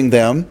rescuing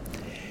them.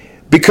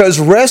 Because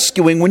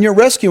when you're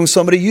rescuing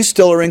somebody, you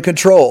still are in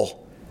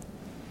control.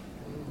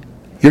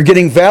 You're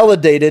getting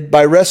validated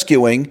by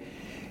rescuing.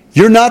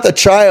 You're not the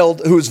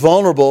child who's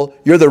vulnerable.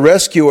 You're the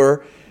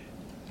rescuer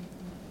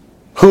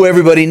who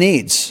everybody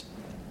needs.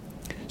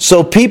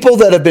 So people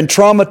that have been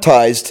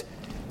traumatized,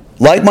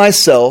 like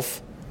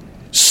myself,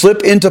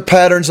 slip into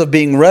patterns of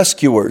being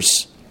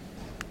rescuers.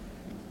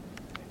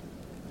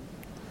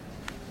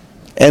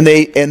 And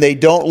they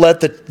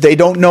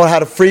don't know how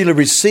to freely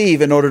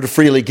receive in order to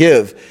freely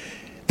give.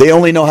 They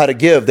only know how to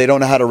give. They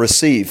don't know how to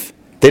receive.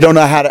 They don't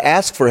know how to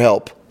ask for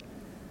help.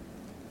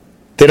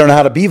 They don't know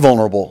how to be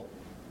vulnerable.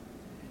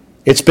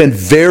 It's been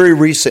very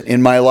recent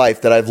in my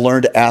life that I've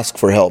learned to ask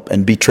for help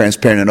and be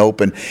transparent and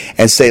open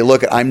and say,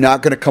 look, I'm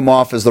not going to come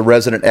off as the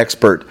resident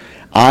expert.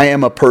 I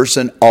am a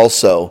person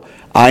also.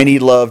 I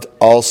need loved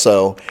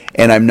also.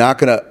 And I'm not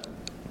going to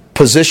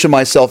position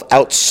myself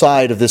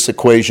outside of this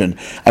equation.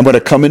 I'm going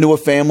to come into a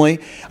family.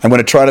 I'm going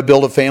to try to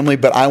build a family,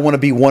 but I want to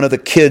be one of the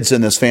kids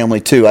in this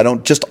family too. I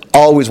don't just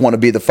always want to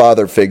be the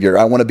father figure.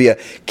 I want to be a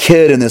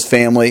kid in this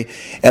family,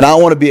 and I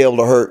want to be able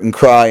to hurt and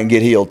cry and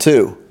get healed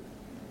too.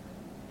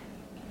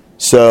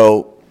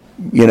 So,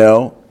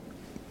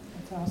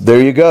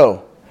 there you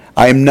go.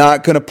 I'm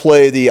not going to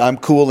play the I'm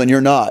cool and you're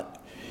not,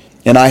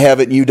 and I have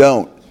it and you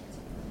don't.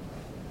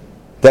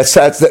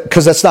 That's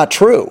because that's not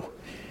true.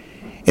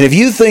 And if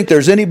you think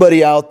there's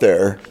anybody out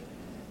there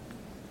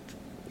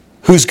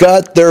who's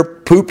got their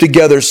poop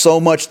together so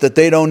much that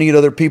they don't need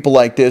other people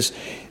like this,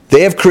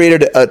 they have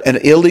created an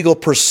illegal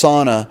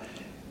persona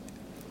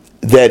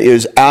that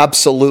is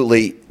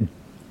absolutely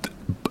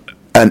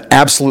an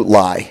absolute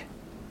lie.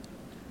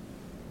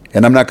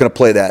 And I'm not going to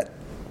play that.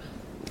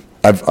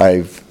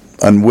 I've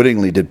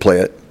unwittingly did play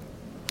it.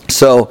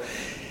 So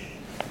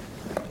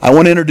I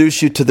want to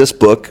introduce you to this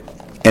book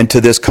and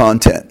to this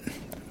content.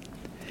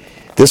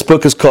 This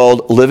book is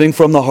called Living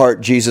from the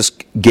Heart Jesus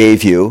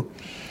Gave You.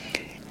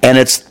 And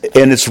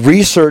it's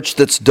research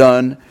that's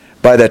done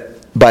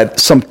by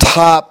some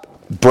top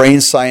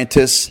brain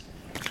scientists,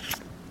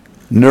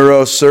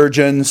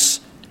 neurosurgeons,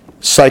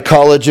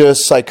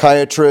 psychologists,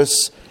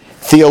 psychiatrists,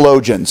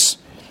 theologians.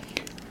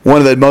 One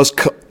of the most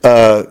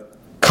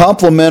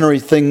complimentary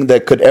thing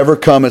that could ever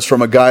come is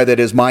from a guy that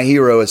is my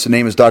hero. His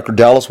name is Dr.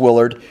 Dallas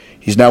Willard.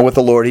 He's now with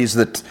the Lord. He's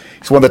one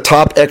of the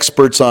top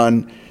experts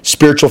on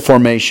spiritual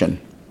formation.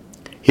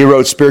 He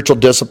wrote Spiritual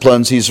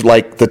Disciplines. He's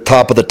like the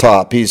top of the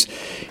top. He's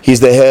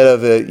the head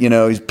of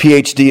he's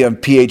PhD and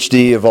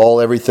PhD of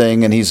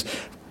everything, and he's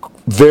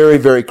Very,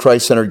 very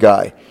Christ-centered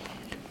guy.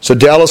 So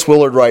Dallas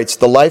Willard writes,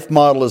 "The life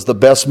model is the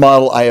best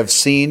model I have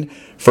seen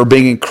for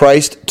bringing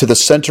Christ to the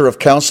center of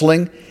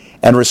counseling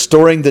and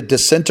restoring the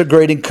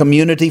disintegrating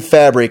community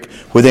fabric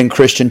within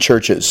Christian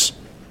churches."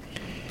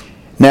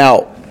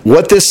 Now,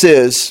 what this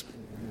is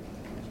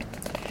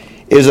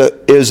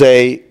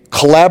a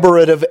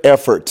collaborative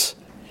effort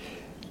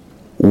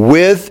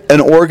with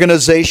an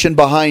organization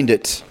behind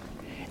it.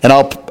 And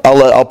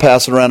I'll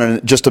pass it around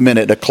in just a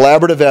minute. A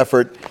collaborative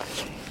effort.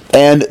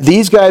 And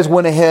these guys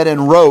went ahead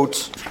and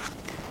wrote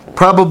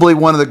probably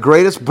one of the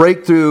greatest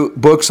breakthrough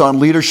books on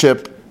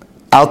leadership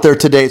out there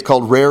today. It's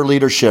called Rare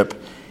Leadership.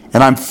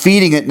 And I'm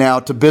feeding it now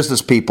to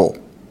business people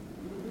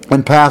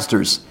and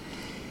pastors.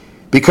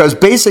 Because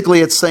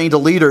basically it's saying to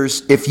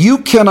leaders, if you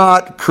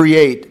cannot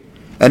create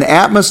an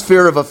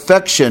atmosphere of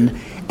affection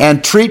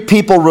and treat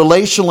people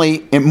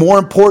relationally and more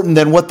important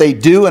than what they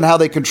do and how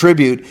they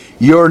contribute,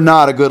 you're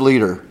not a good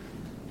leader.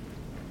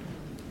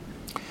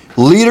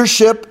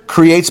 Leadership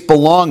creates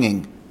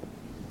belonging.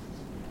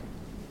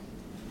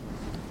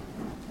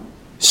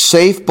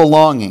 Safe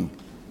belonging.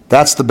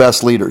 That's the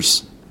best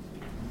leaders.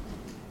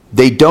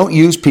 They don't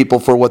use people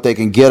for what they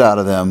can get out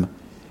of them.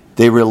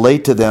 They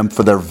relate to them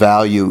for their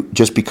value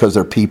just because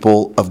they're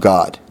people of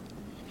God.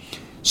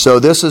 So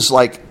this is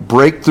like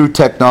breakthrough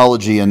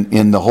technology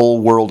in the whole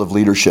world of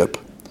leadership.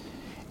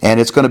 And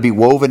it's going to be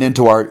woven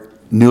into our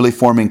newly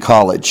forming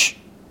college.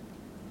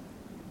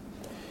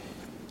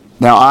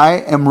 Now I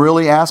am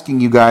really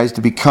asking you guys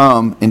to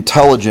become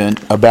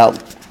intelligent about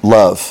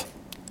love.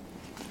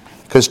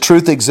 Because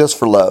truth exists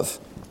for love.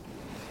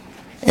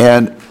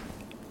 And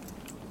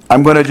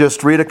I'm going to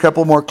just read a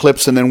couple more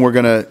clips and then we're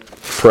going to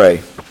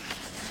pray.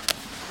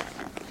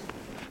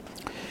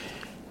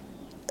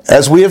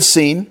 As we have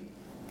seen,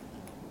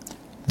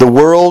 the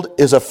world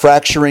is a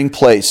fracturing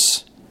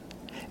place,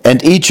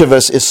 and each of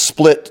us is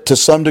split to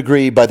some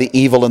degree by the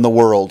evil in the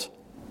world.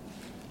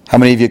 How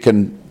many of you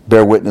can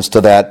bear witness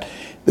to that?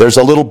 There's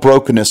a little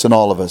brokenness in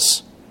all of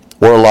us,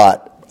 or a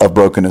lot of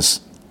brokenness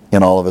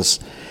in all of us.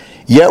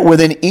 Yet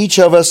within each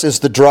of us is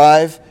the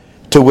drive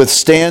to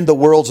withstand the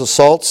world's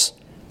assaults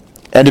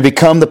and to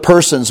become the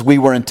persons we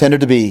were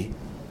intended to be.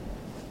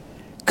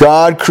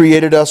 God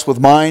created us with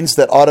minds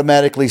that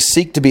automatically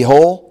seek to be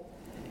whole,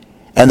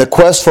 and the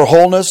quest for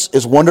wholeness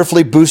is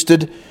wonderfully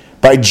boosted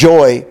by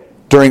joy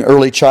during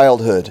early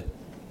childhood.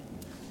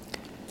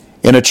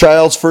 In a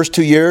child's first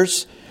 2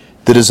 years,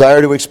 the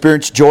desire to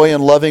experience joy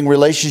in loving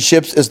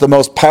relationships is the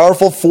most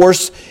powerful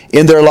force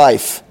in their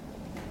life.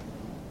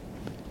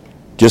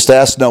 Just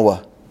ask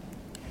Noah.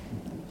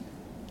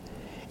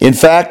 In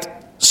fact,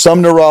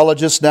 some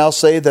neurologists now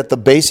say that the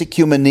basic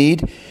human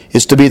need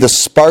is to be the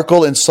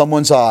sparkle in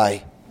someone's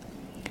eye.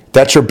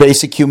 That's your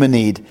basic human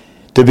need.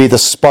 To be the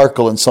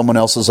sparkle in someone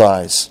else's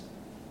eyes.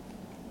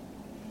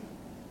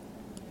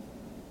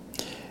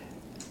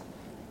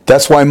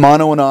 That's why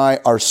Mano and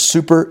I are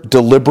super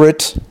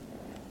deliberate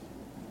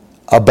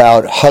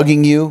about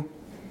hugging you,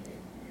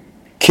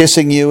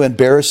 kissing you,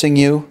 embarrassing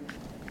you.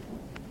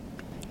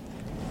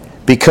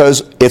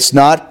 Because it's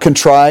not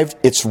contrived,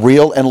 it's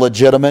real and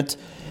legitimate.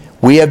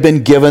 We have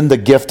been given the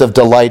gift of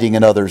delighting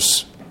in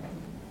others.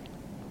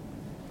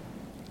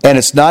 And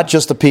it's not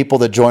just the people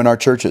that join our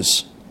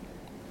churches.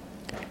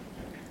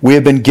 We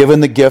have been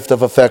given the gift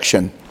of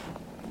affection.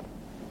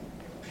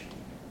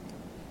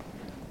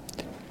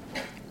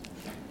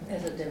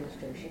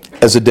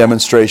 As a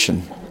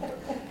demonstration.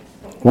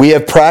 We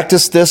have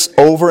practiced this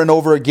over and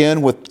over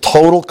again with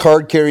total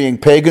card-carrying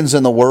pagans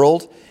in the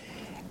world,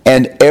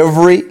 and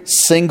every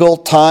single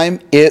time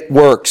it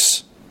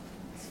works.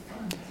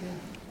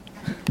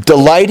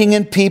 Delighting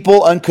in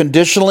people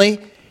unconditionally,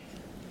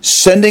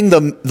 sending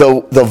the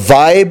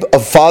vibe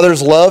of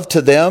Father's love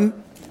to them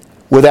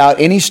without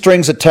any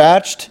strings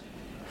attached,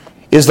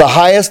 is the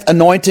highest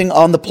anointing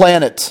on the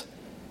planet.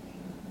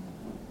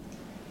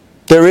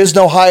 There is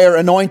no higher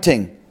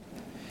anointing.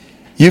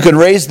 You can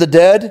raise the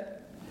dead,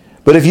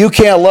 but if you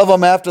can't love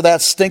them after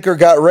that stinker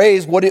got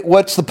raised,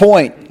 what's the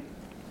point?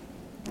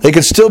 They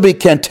could still be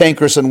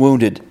cantankerous and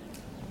wounded.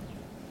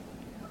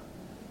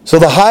 So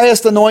the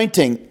highest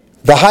anointing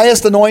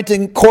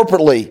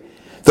corporately,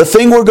 the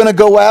thing we're going to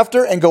go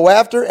after and go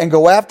after and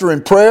go after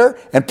in prayer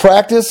and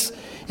practice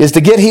is to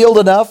get healed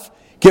enough,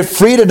 get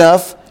freed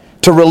enough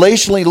to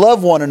relationally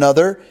love one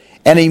another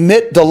and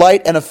emit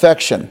delight and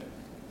affection.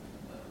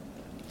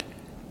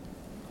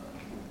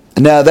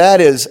 Now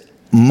that is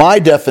my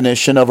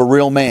definition of a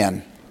real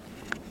man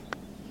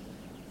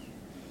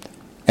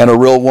and a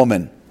real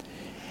woman.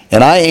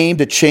 And I aim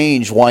to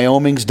change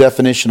Wyoming's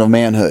definition of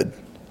manhood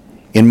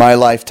in my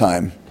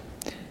lifetime.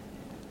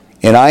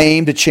 And I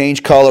aim to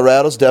change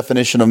Colorado's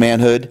definition of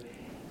manhood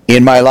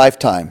in my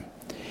lifetime.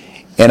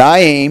 And I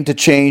aim to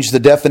change the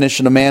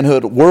definition of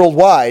manhood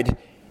worldwide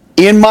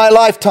in my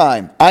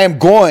lifetime. I am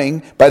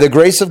going, by the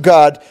grace of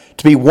God,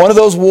 to be one of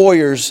those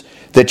warriors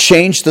that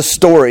changed the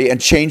story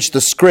and changed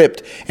the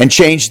script and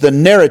changed the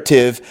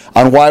narrative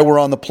on why we're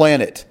on the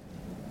planet.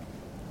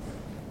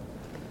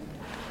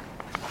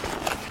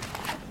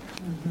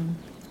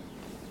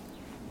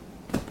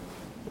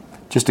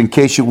 Just in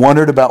case you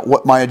wondered about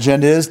what my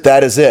agenda is,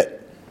 that is it.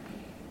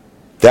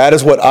 That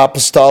is what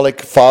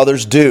apostolic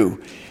fathers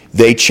do.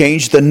 They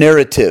change the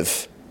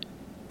narrative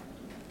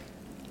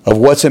of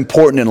what's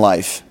important in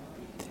life.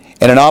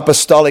 And an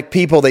apostolic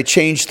people, they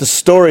change the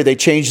story, they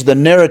change the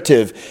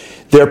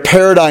narrative. They're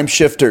paradigm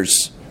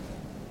shifters.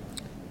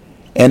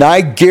 And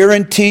I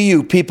guarantee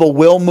you people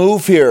will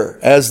move here,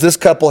 as this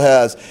couple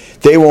has.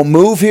 They will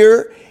move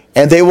here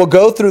and they will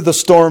go through the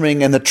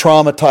storming and the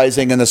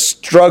traumatizing and the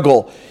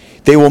struggle.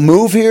 They will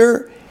move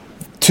here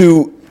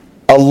to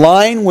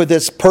align with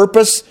this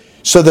purpose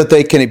so that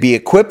they can be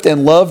equipped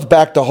and loved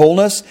back to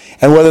wholeness.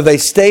 And whether they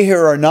stay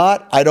here or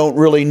not, I don't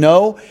really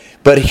know.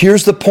 But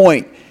here's the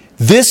point.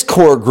 This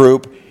core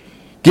group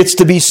gets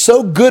to be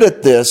so good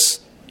at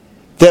this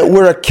that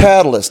we're a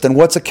catalyst. And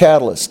what's a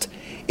catalyst?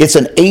 It's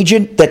an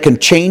agent that can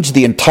change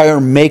the entire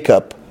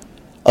makeup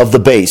of the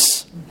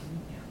base.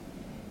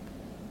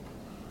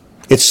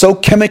 It's so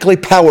chemically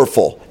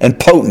powerful and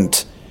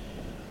potent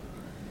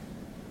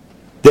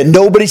that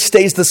nobody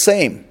stays the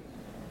same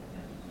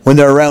when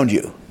they're around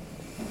you.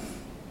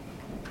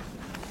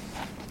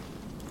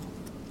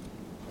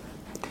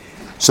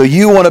 So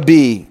you want to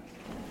be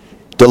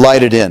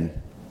delighted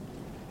in.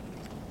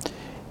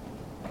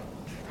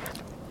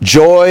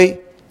 Joy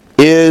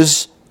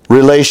is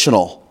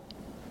relational.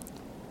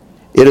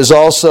 It is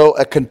also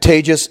a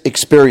contagious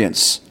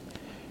experience.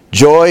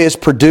 Joy is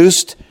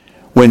produced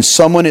when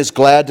someone is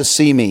glad to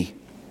see me,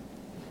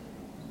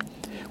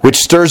 which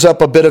stirs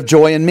up a bit of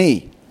joy in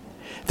me.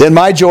 Then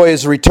my joy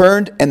is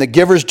returned and the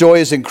giver's joy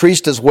is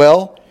increased as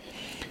well.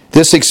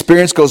 This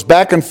experience goes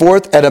back and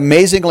forth at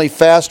amazingly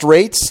fast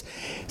rates,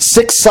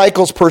 6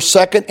 cycles per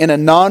second in a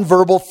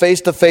nonverbal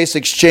face-to-face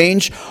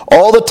exchange,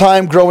 all the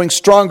time growing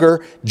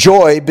stronger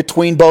joy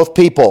between both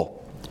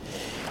people.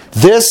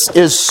 This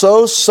is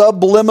so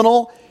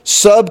subliminal,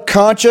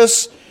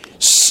 subconscious,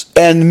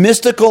 and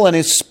mystical and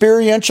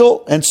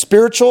experiential and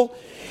spiritual.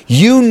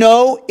 You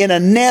know in a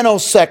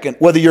nanosecond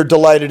whether you're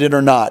delighted in it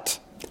or not.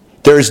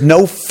 There is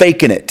no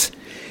faking it.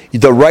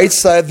 The right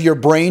side of your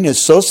brain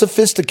is so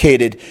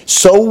sophisticated,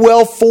 so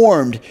well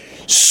formed,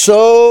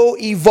 so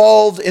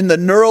evolved in the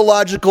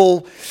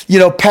neurological,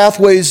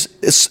 pathways,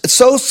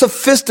 so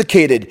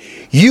sophisticated.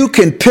 You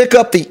can pick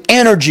up the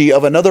energy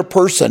of another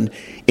person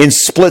in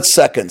split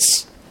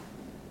seconds.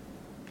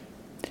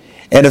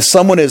 And if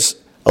someone is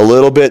a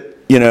little bit,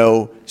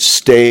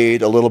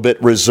 staid, a little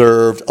bit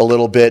reserved, a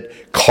little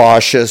bit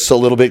cautious, a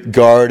little bit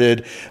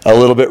guarded, a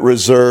little bit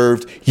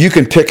reserved, you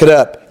can pick it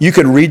up. You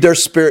can read their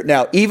spirit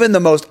now. Even the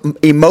most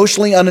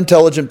emotionally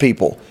unintelligent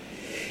people.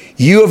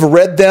 You have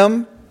read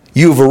them,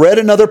 you've read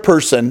another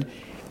person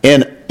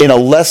in a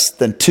less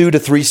than 2 to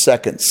 3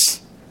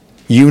 seconds.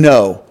 You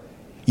know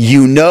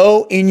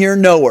in your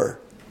knower.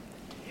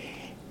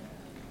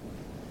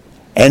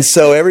 And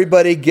so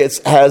everybody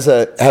has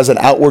an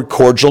outward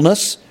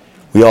cordialness.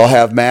 We all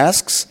have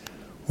masks.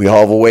 We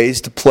all have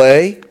ways to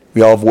play.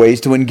 We all have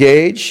ways to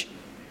engage.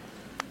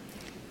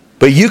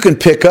 But you can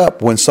pick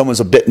up when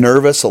someone's a bit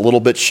nervous, a little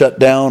bit shut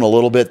down, a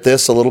little bit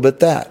this, a little bit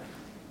that.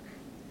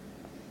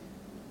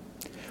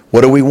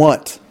 What do we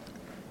want?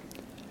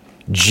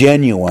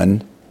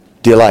 Genuine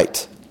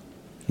delight.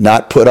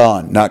 Not put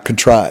on, not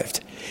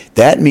contrived.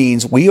 That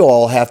means we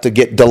all have to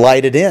get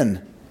delighted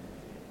in.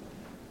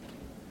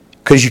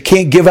 Because you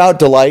can't give out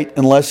delight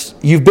unless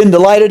you've been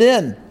delighted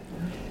in.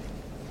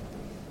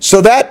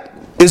 So that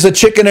is a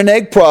chicken and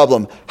egg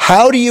problem.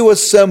 How do you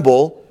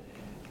assemble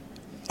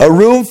a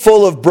room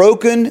full of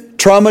broken,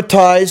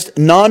 traumatized,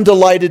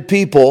 non-delighted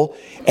people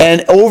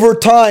and over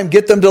time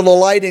get them to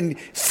delight and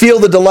feel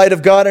the delight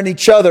of God in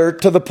each other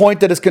to the point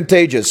that it's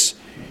contagious?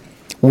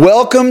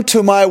 Welcome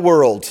to my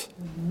world.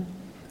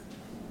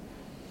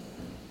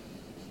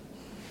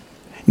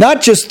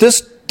 Not just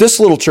this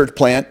little church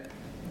plant.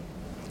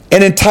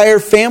 An entire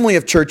family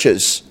of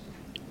churches.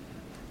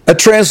 A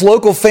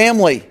translocal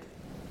family.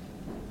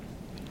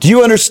 Do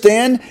you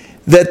understand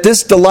that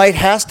this delight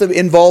has to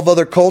involve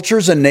other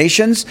cultures and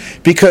nations?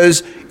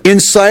 Because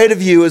inside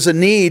of you is a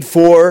need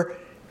for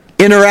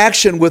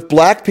interaction with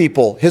black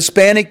people,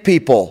 Hispanic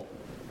people,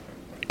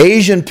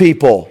 Asian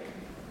people.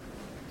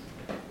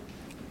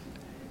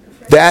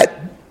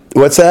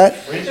 What's that?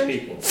 French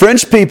people.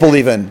 French people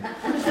even.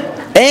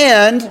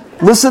 And,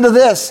 listen to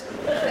this,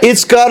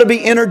 it's got to be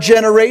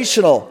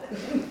intergenerational.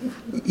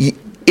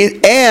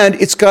 And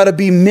it's got to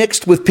be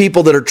mixed with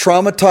people that are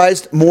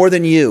traumatized more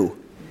than you.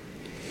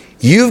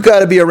 You've got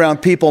to be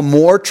around people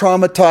more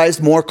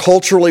traumatized, more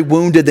culturally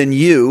wounded than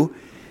you,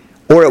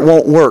 or it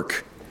won't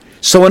work.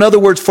 So in other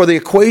words, for the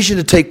equation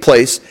to take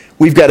place,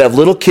 we've got to have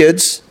little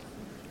kids,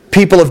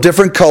 people of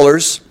different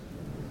colors,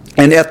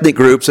 and ethnic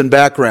groups and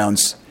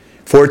backgrounds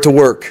for it to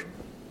work.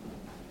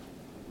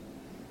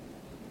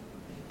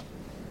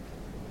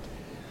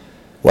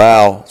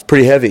 Wow, it's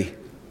pretty heavy.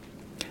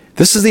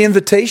 This is the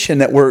invitation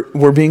that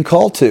we're being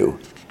called to.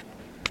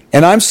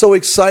 And I'm so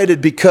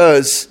excited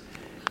because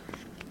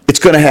it's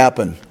going to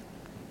happen.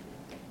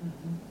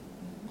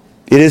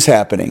 It is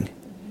happening,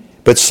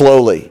 but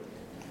slowly,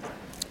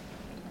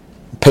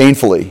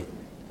 painfully.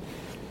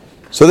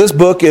 So this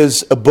book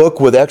is a book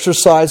with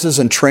exercises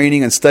and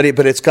training and study,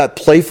 but it's got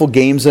playful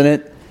games in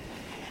it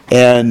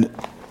and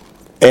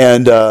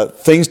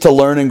things to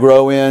learn and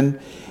grow in.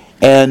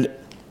 And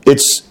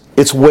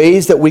it's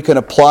ways that we can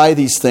apply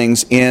these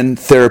things in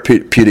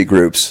therapeutic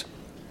groups,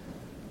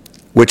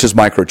 which is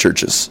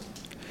microchurches.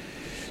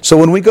 So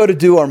when we go to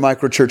do our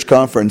microchurch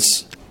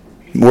conference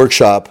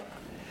workshop,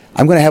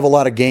 I'm going to have a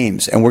lot of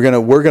games, and we're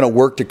going to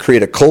work to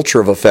create a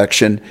culture of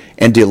affection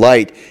and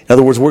delight. In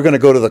other words, we're going to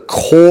go to the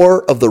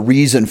core of the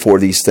reason for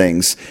these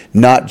things,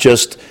 not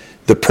just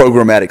the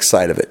programmatic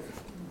side of it.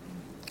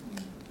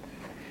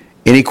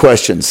 Any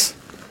questions?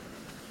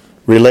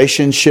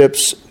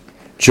 Relationships,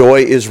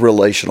 joy is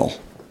relational.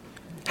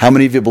 How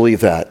many of you believe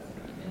that?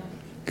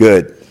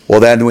 Good. Well,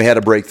 then we had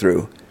a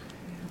breakthrough.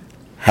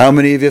 How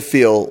many of you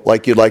feel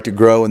like you'd like to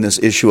grow in this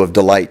issue of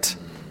delight?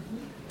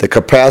 The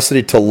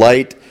capacity to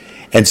light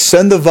and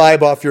send the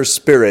vibe off your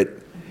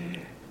spirit.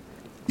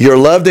 You're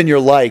loved and you're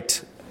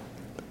liked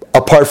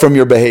apart from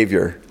your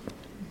behavior.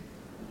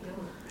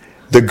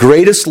 The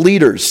greatest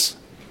leaders,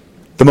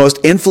 the most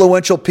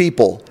influential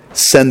people,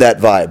 send that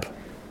vibe.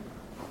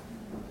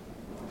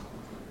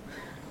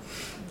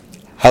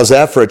 How's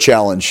that for a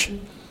challenge?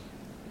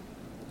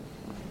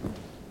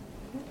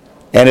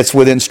 And it's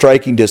within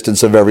striking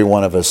distance of every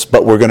one of us,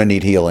 but we're going to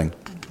need healing.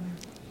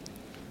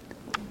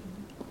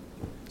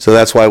 So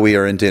that's why we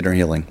are into inner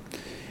healing.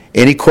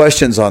 Any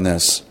questions on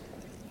this?